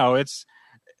it's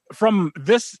from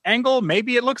this angle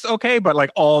maybe it looks okay, but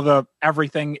like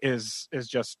everything is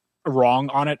just wrong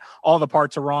on it. All the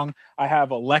parts are wrong. I have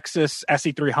a Lexus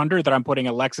SE300 that I'm putting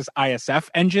a Lexus ISF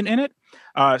engine in it.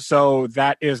 So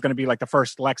that is going to be like the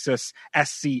first Lexus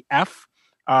SCF.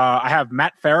 I have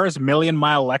Matt Farah's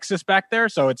million-mile Lexus back there.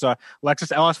 So it's a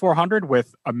Lexus LS400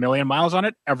 with 1 million miles on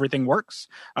it. Everything works.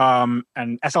 And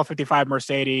SL55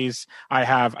 Mercedes.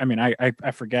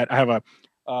 I forget. I have a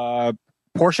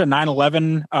Porsche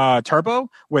 911 Turbo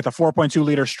with a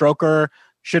 4.2-liter stroker.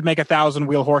 Should make 1,000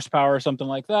 wheel horsepower or something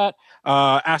like that.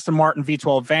 Aston Martin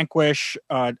V12 Vanquish,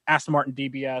 Aston Martin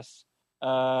DBS,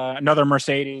 another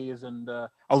Mercedes, and a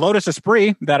Lotus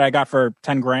Esprit that I got for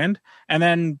 $10,000, and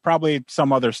then probably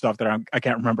some other stuff that I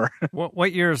can't remember.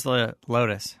 What year is the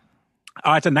Lotus?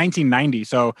 It's a 1990,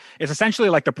 so it's essentially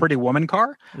like the Pretty Woman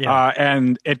car. Yeah.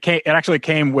 And it actually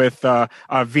came with a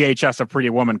VHS of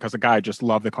Pretty Woman because the guy just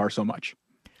loved the car so much.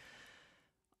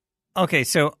 Okay,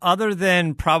 so other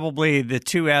than probably the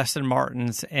 2 Aston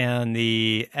Martins and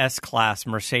the S-Class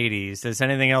Mercedes, does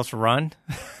anything else run?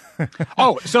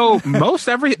 So most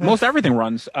everything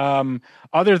runs,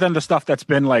 other than the stuff that's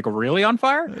been like really on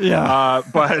fire. Yeah.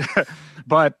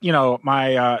 But the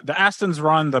Astons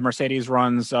run, the Mercedes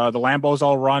runs, the Lambos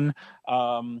all run.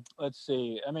 Let's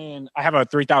see. I mean, I have a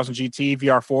 3000 GT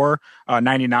VR4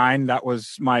 99. That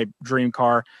was my dream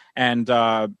car, and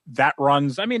that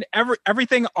runs. I mean,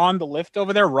 everything on the lift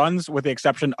over there runs, with the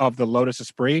exception of the Lotus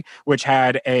Esprit, which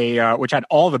had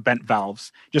all the bent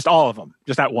valves, just all of them,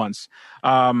 just at once.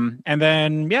 And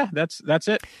then that's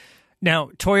it.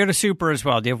 Now, Toyota Supra as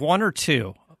well. Do you have one or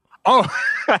two? Oh,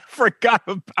 I forgot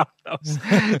about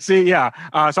those. See, yeah.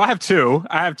 So I have two.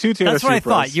 Toyota That's what Supras. I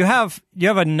thought. You have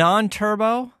a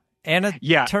non-turbo and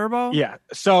a turbo? Yeah.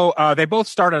 So they both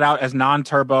started out as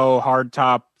non-turbo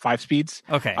hardtop 5-speeds.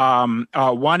 Okay.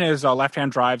 One is a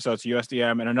left-hand drive, so it's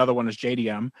USDM, and another one is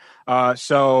JDM.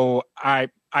 So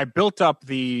I built up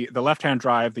the left-hand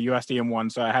drive, the USDM one,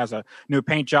 so it has a new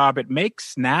paint job. It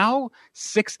makes now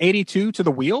 682 to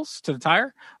the wheels, to the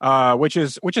tire, which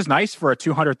is nice for a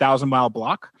 200,000 mile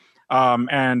block.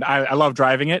 And I love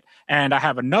driving it. And I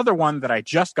have another one that I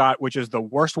just got, which is the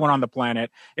worst one on the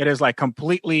planet. It is like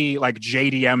completely like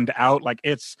JDM'd out. Like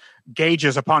it's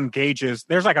gauges upon gauges.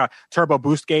 There's like a turbo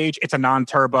boost gauge. It's a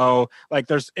non-turbo. Like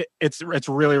it's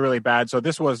really, really bad. So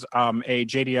this was a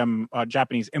JDM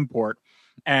Japanese import.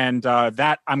 And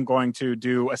that I'm going to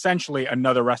do essentially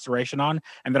another restoration on.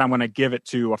 And then I'm going to give it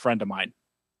to a friend of mine.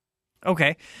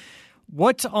 Okay.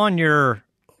 What's on your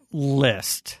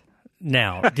list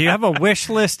now? Do you have a wish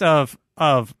list of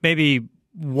maybe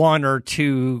one or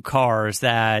two cars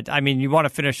that, I mean, you want to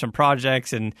finish some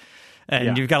projects and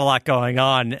you've got a lot going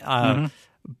on,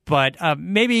 but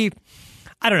maybe,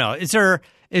 I don't know, is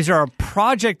there a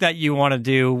project that you want to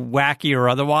do, wacky or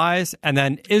otherwise, and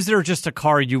then is there just a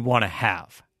car you want to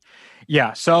have?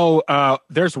 Yeah, so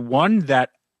there's one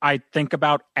that I think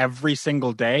about every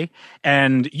single day,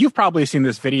 and you've probably seen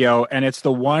this video, and it's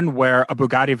the one where a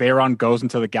Bugatti Veyron goes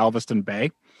into the Galveston Bay,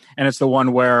 and it's the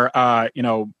one where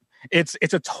it's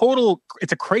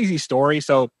a crazy story.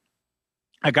 So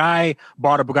a guy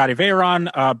bought a Bugatti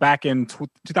Veyron back in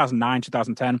 2009,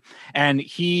 2010, and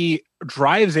he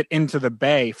drives it into the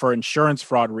bay for insurance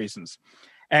fraud reasons.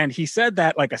 And he said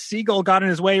that like a seagull got in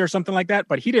his way or something like that,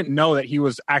 but he didn't know that he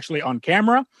was actually on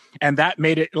camera. And that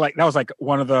made it that was like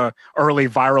one of the early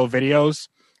viral videos.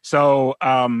 So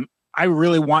I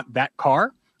really want that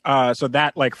car. So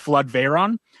that like flood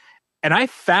Veyron. And I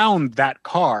found that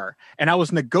car and I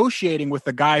was negotiating with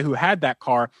the guy who had that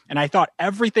car. And I thought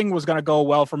everything was going to go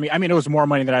well for me. I mean, it was more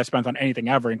money than I spent on anything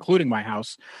ever, including my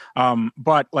house.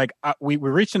 But like we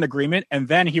reached an agreement and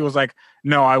then he was like,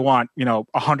 no, I want,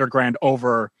 $100,000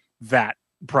 over that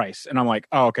price. And I'm like,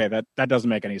 oh, okay, that doesn't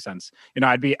make any sense.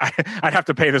 I'd have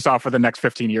to pay this off for the next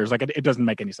 15 years. Like it doesn't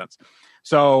make any sense.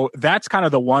 So that's kind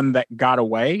of the one that got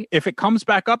away. If it comes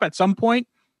back up at some point,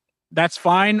 that's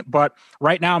fine. But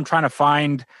right now I'm trying to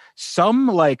find some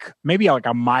maybe like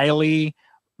a Miley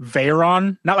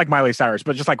Veyron, not like Miley Cyrus,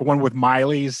 but just like one with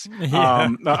Miley's,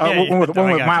 one with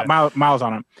miles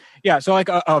on it. Yeah. So like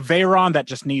a Veyron that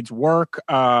just needs work.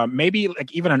 Maybe like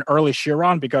even an early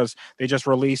Chiron because they just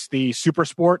released the Super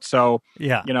Sport. So,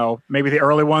 maybe the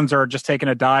early ones are just taking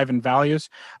a dive in values.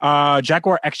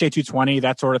 Jaguar XJ220,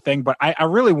 that sort of thing. But I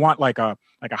really want like a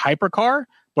hypercar,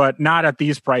 but not at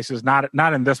these prices, not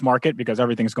in this market because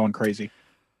everything's going crazy.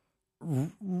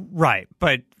 Right.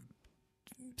 But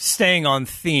staying on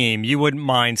theme, you wouldn't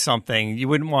mind something. You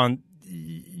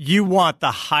want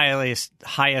the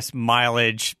highest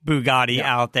mileage Bugatti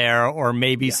out there, or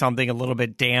maybe something a little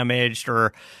bit damaged,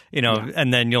 or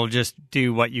and then you'll just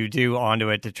do what you do onto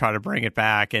it to try to bring it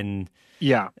back. And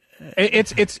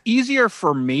it's easier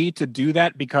for me to do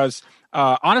that because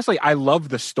honestly, I love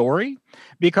the story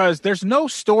because there's no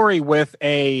story with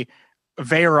a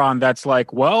Veyron that's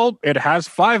like, well, it has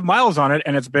 5 miles on it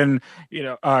and it's been,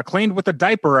 cleaned with a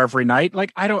diaper every night.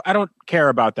 Like, I don't care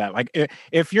about that. Like,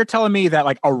 if you're telling me that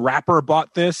like a rapper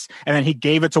bought this and then he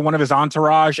gave it to one of his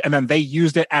entourage and then they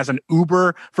used it as an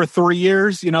Uber for 3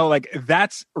 years, like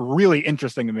that's really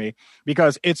interesting to me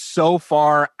because it's so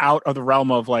far out of the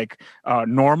realm of like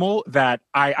normal that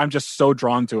I'm just so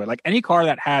drawn to it. Like any car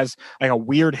that has like a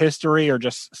weird history or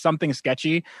just something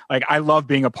sketchy, like I love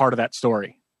being a part of that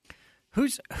story.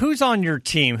 Who's on your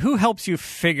team? Who helps you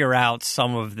figure out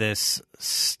some of this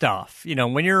stuff?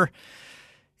 When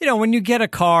you get a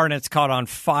car and it's caught on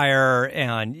fire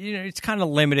and it's kind of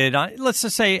limited. Let's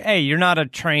just say, hey, you're not a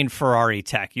trained Ferrari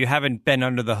tech. You haven't been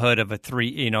under the hood of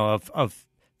of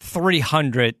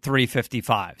 300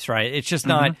 355s, right? It's just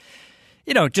not,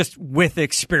 just with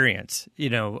experience.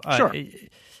 Sure.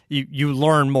 You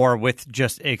learn more with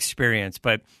just experience,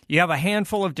 but you have a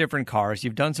handful of different cars.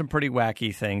 You've done some pretty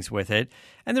wacky things with it,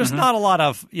 and there's not a lot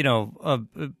of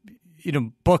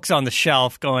books on the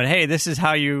shelf going, "Hey, this is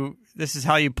how you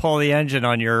pull the engine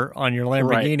on your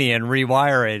Lamborghini and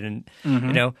rewire it." And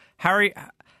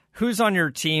who's on your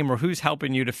team or who's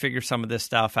helping you to figure some of this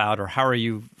stuff out, or how are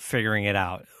you figuring it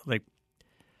out? Like,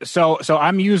 so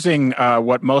I'm using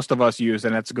what most of us use,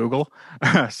 and it's Google.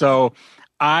 So.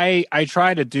 I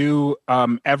try to do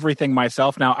everything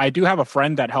myself. Now, I do have a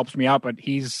friend that helps me out, but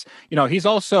he's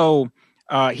also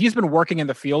he's been working in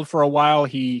the field for a while.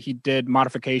 He did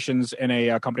modifications in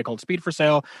a company called Speed for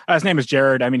Sale. His name is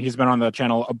Jared. I mean, he's been on the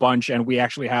channel a bunch, and we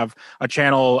actually have a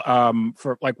channel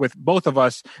for like with both of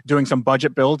us doing some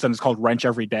budget builds, and it's called Wrench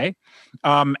Every Day.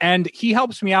 And he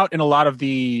helps me out in a lot of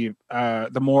the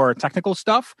more technical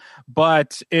stuff,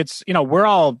 but it's, we're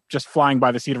all just flying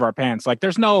by the seat of our pants. Like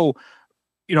there's no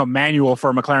manual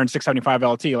for McLaren 675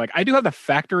 LT. Like I do have the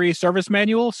factory service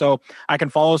manual, so I can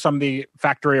follow some of the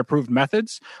factory approved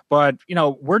methods, but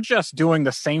we're just doing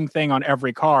the same thing on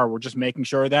every car. We're just making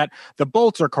sure that the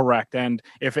bolts are correct, and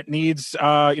if it needs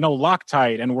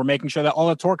Loctite, and we're making sure that all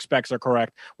the torque specs are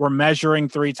correct. We're measuring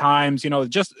 3 times,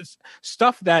 just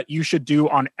stuff that you should do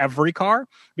on every car,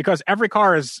 because every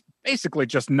car is basically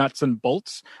just nuts and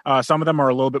bolts. Some of them are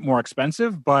a little bit more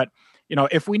expensive, but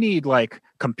if we need like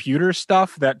computer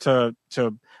stuff that to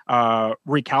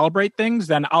recalibrate things,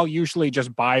 then I'll usually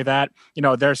just buy that.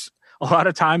 There's a lot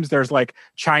of times there's like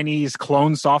Chinese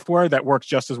clone software that works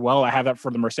just as well. I have that for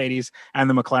the Mercedes and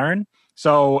the McLaren.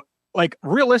 So like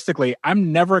realistically,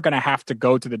 I'm never going to have to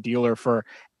go to the dealer for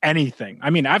anything. I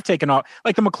mean, I've taken off,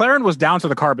 like the McLaren was down to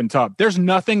the carbon tub. There's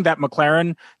nothing that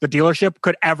McLaren, the dealership,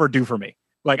 could ever do for me.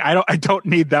 Like I don't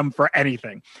need them for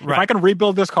anything. Right. If I can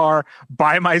rebuild this car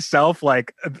by myself,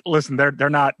 like listen,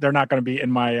 they're not going to be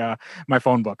in my my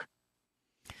phone book.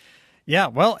 Yeah,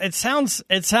 well, it sounds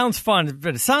fun,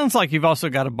 but it sounds like you've also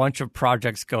got a bunch of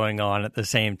projects going on at the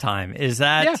same time. Is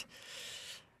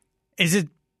it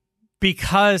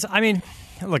because, I mean,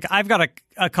 look, I've got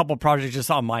a couple projects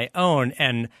just on my own,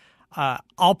 and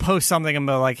I'll post something and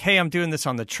be like, hey, I'm doing this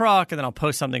on the truck. And then I'll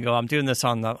post something and go, I'm doing this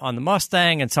on the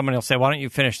Mustang. And someone will say, why don't you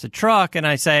finish the truck? And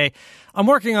I say, I'm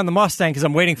working on the Mustang because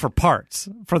I'm waiting for parts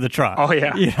for the truck. Oh,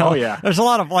 yeah. Oh, yeah. There's a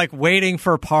lot of like waiting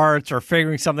for parts or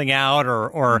figuring something out,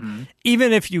 or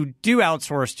even if you do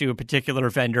outsource to a particular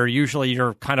vendor, usually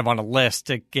you're kind of on a list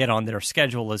to get on their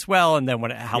schedule as well. And then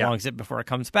how long is it before it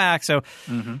comes back? So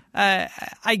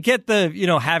I get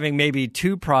the, having maybe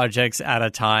 2 projects at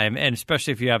a time, and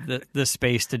especially if you have the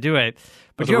space to do it.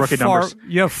 But you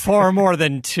have far more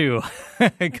than 2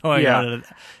 going on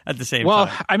at the same time.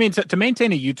 Well, I mean, to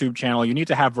maintain a YouTube channel, you need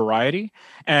to have variety.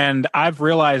 And I've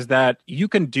realized that you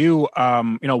can do,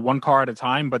 1 car at a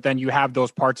time, but then you have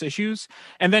those parts issues.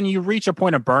 And then you reach a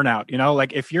point of burnout,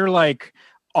 like if you're like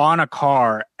on a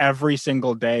car every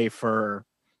single day for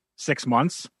 6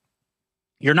 months,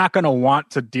 you're not going to want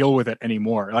to deal with it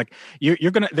anymore. Like there's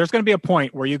going to be a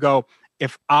point where you go,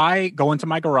 if I go into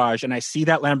my garage and I see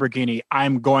that Lamborghini,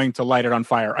 I'm going to light it on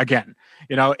fire again.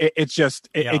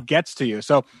 It gets to you.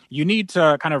 So you need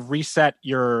to kind of reset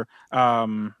your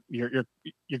kind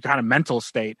of mental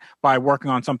state by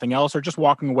working on something else or just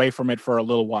walking away from it for a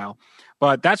little while.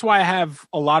 But that's why I have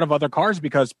a lot of other cars,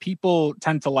 because people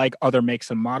tend to like other makes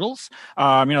and models.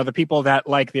 The people that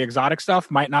like the exotic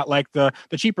stuff might not like the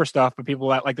cheaper stuff, but people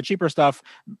that like the cheaper stuff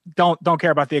don't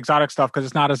care about the exotic stuff because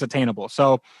it's not as attainable.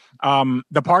 So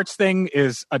the parts thing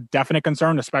is a definite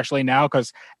concern, especially now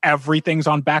because everything's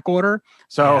on back order.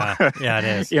 So yeah, it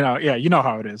is. you know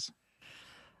how it is.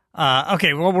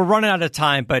 Okay, well, we're running out of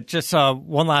time, but just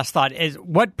one last thought is,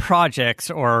 what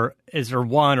projects, or is there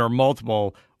one or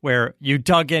multiple where you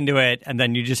dug into it and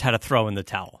then you just had to throw in the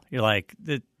towel? You're like,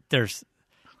 there's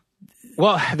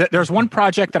one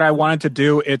project that I wanted to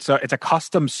do. It's a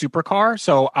custom supercar.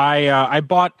 So I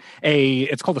bought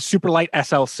it's called a Superlight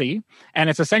SLC, and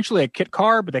it's essentially a kit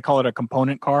car, but they call it a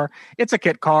component car. It's a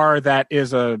kit car that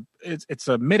is it's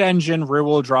a mid-engine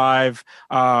rear-wheel drive,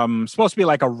 supposed to be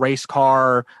like a race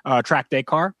car, track day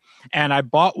car. And I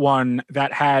bought one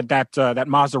that had that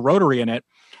Mazda rotary in it.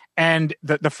 And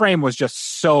the frame was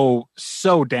just so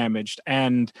damaged,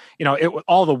 and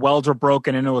all the welds were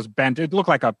broken and it was bent. It looked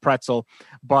like a pretzel,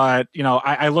 but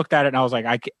I looked at it and I was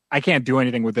like, I can't do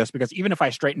anything with this, because even if I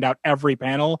straightened out every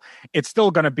panel, it's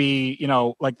still going to be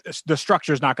like the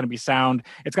structure is not going to be sound.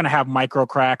 It's going to have micro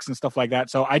cracks and stuff like that.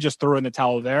 So I just threw in the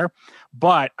towel there.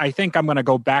 But I think I'm going to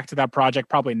go back to that project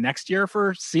probably next year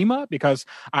for SEMA, because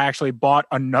I actually bought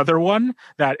another one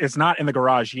that is not in the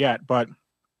garage yet, but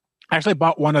I actually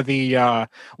bought one of the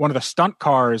stunt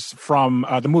cars from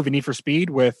the movie Need for Speed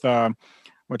with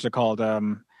what's it called?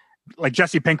 Like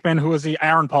Jesse Pinkman, who was the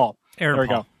Aaron Paul. There we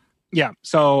go. Yeah.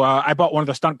 So I bought one of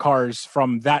the stunt cars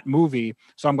from that movie.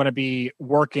 So I'm going to be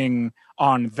working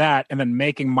on that and then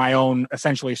making my own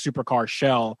essentially supercar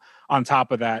shell on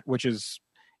top of that, which is,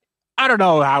 I don't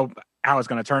know how it's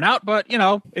going to turn out, but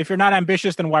if you're not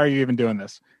ambitious, then why are you even doing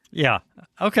this? Yeah.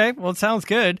 Okay. Well, it sounds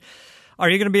good. Are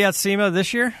you going to be at SEMA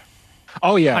this year?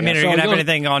 Oh, yeah. I mean, are you going to have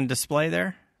anything on display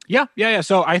there? Yeah.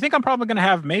 So I think I'm probably going to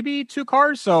have maybe 2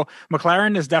 cars. So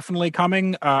McLaren is definitely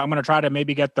coming. I'm going to try to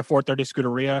maybe get the 430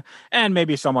 Scuderia and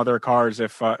maybe some other cars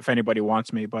if anybody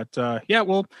wants me. But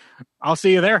I'll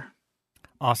see you there.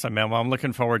 Awesome, man. Well, I'm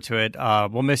looking forward to it.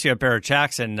 We'll miss you at Barrett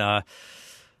Jackson.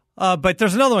 But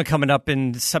there's another one coming up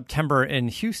in September in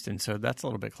Houston, so that's a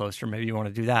little bit closer. Maybe you want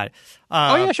to do that.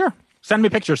 Yeah, sure. Send me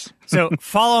pictures. So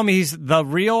follow me. He's The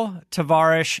Real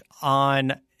Tavarish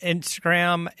on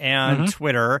Instagram and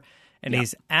Twitter, and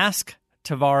he's Ask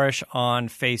Tavarish on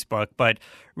Facebook. But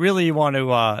really, you want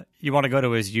to go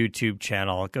to his YouTube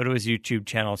channel. Go to his YouTube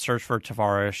channel, search for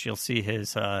Tavarish. You'll see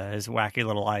his wacky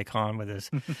little icon with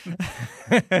his.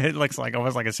 It looks like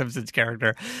almost like a Simpsons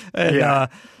character. And,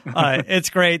 it's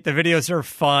great. The videos are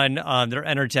fun. They're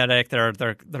energetic.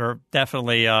 They're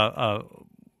definitely.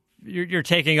 You're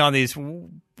taking on these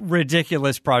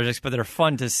ridiculous projects, but they're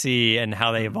fun to see and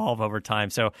how they evolve over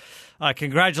time. So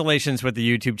congratulations with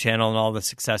the YouTube channel and all the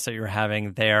success that you're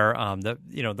having there.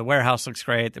 The warehouse looks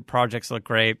great. The projects look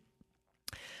great.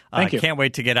 Thank you. Can't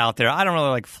wait to get out there. I don't really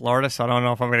like Florida, so I don't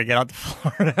know if I'm going to get out to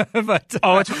Florida. But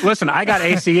listen, I got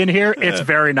AC in here. It's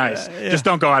very nice. Just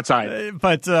don't go outside.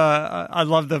 But I'd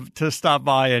love to stop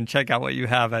by and check out what you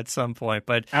have at some point.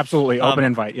 But absolutely, open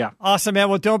invite. Yeah, awesome, man.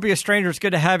 Well, don't be a stranger. It's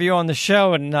good to have you on the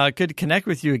show and good to connect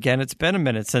with you again. It's been a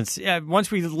minute since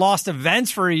once we lost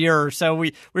events for a year or so,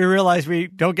 we realized we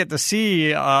don't get to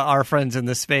see our friends in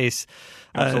this space.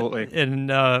 Absolutely,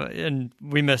 and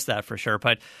we missed that for sure.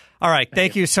 But. All right.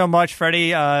 Thank you so much,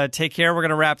 Freddie. Take care. We're going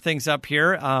to wrap things up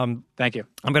here. Thank you.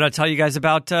 I'm going to tell you guys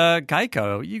about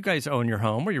Geico. You guys own your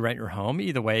home or you rent your home.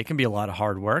 Either way, it can be a lot of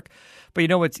hard work. But you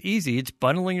know what's easy? It's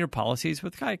bundling your policies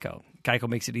with Geico. Geico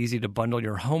makes it easy to bundle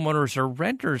your homeowners or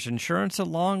renters insurance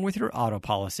along with your auto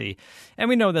policy. And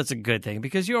we know that's a good thing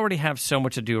because you already have so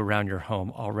much to do around your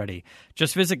home already.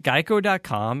 Just visit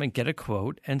geico.com and get a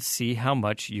quote and see how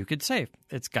much you could save.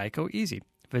 It's Geico easy.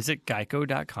 Visit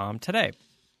geico.com today.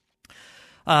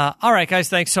 All right, guys,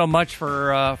 thanks so much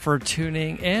for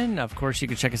tuning in. Of course, you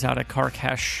can check us out at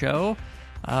CarCast Show.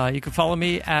 You can follow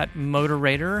me at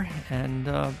Motorator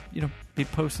and, be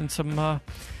posting some of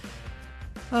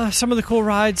the cool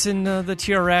rides in the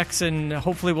TRX, and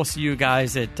hopefully we'll see you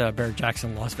guys at Barrett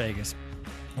Jackson, Las Vegas.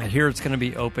 I hear it's going to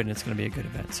be open. It's going to be a good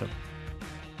event. So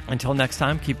until next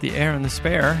time, keep the air and the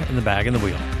spare in the bag and the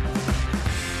wheel.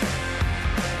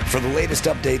 For the latest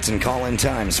updates and call-in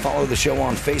times, follow the show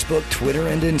on Facebook, Twitter,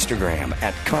 and Instagram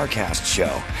at CarCast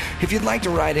Show. If you'd like to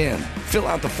write in, fill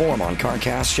out the form on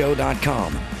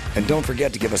CarCastShow.com. And don't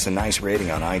forget to give us a nice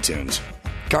rating on iTunes.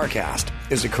 CarCast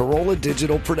is a Corolla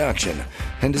Digital production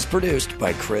and is produced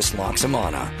by Chris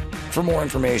Loxamana. For more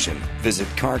information, visit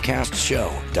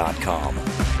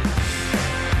CarCastShow.com.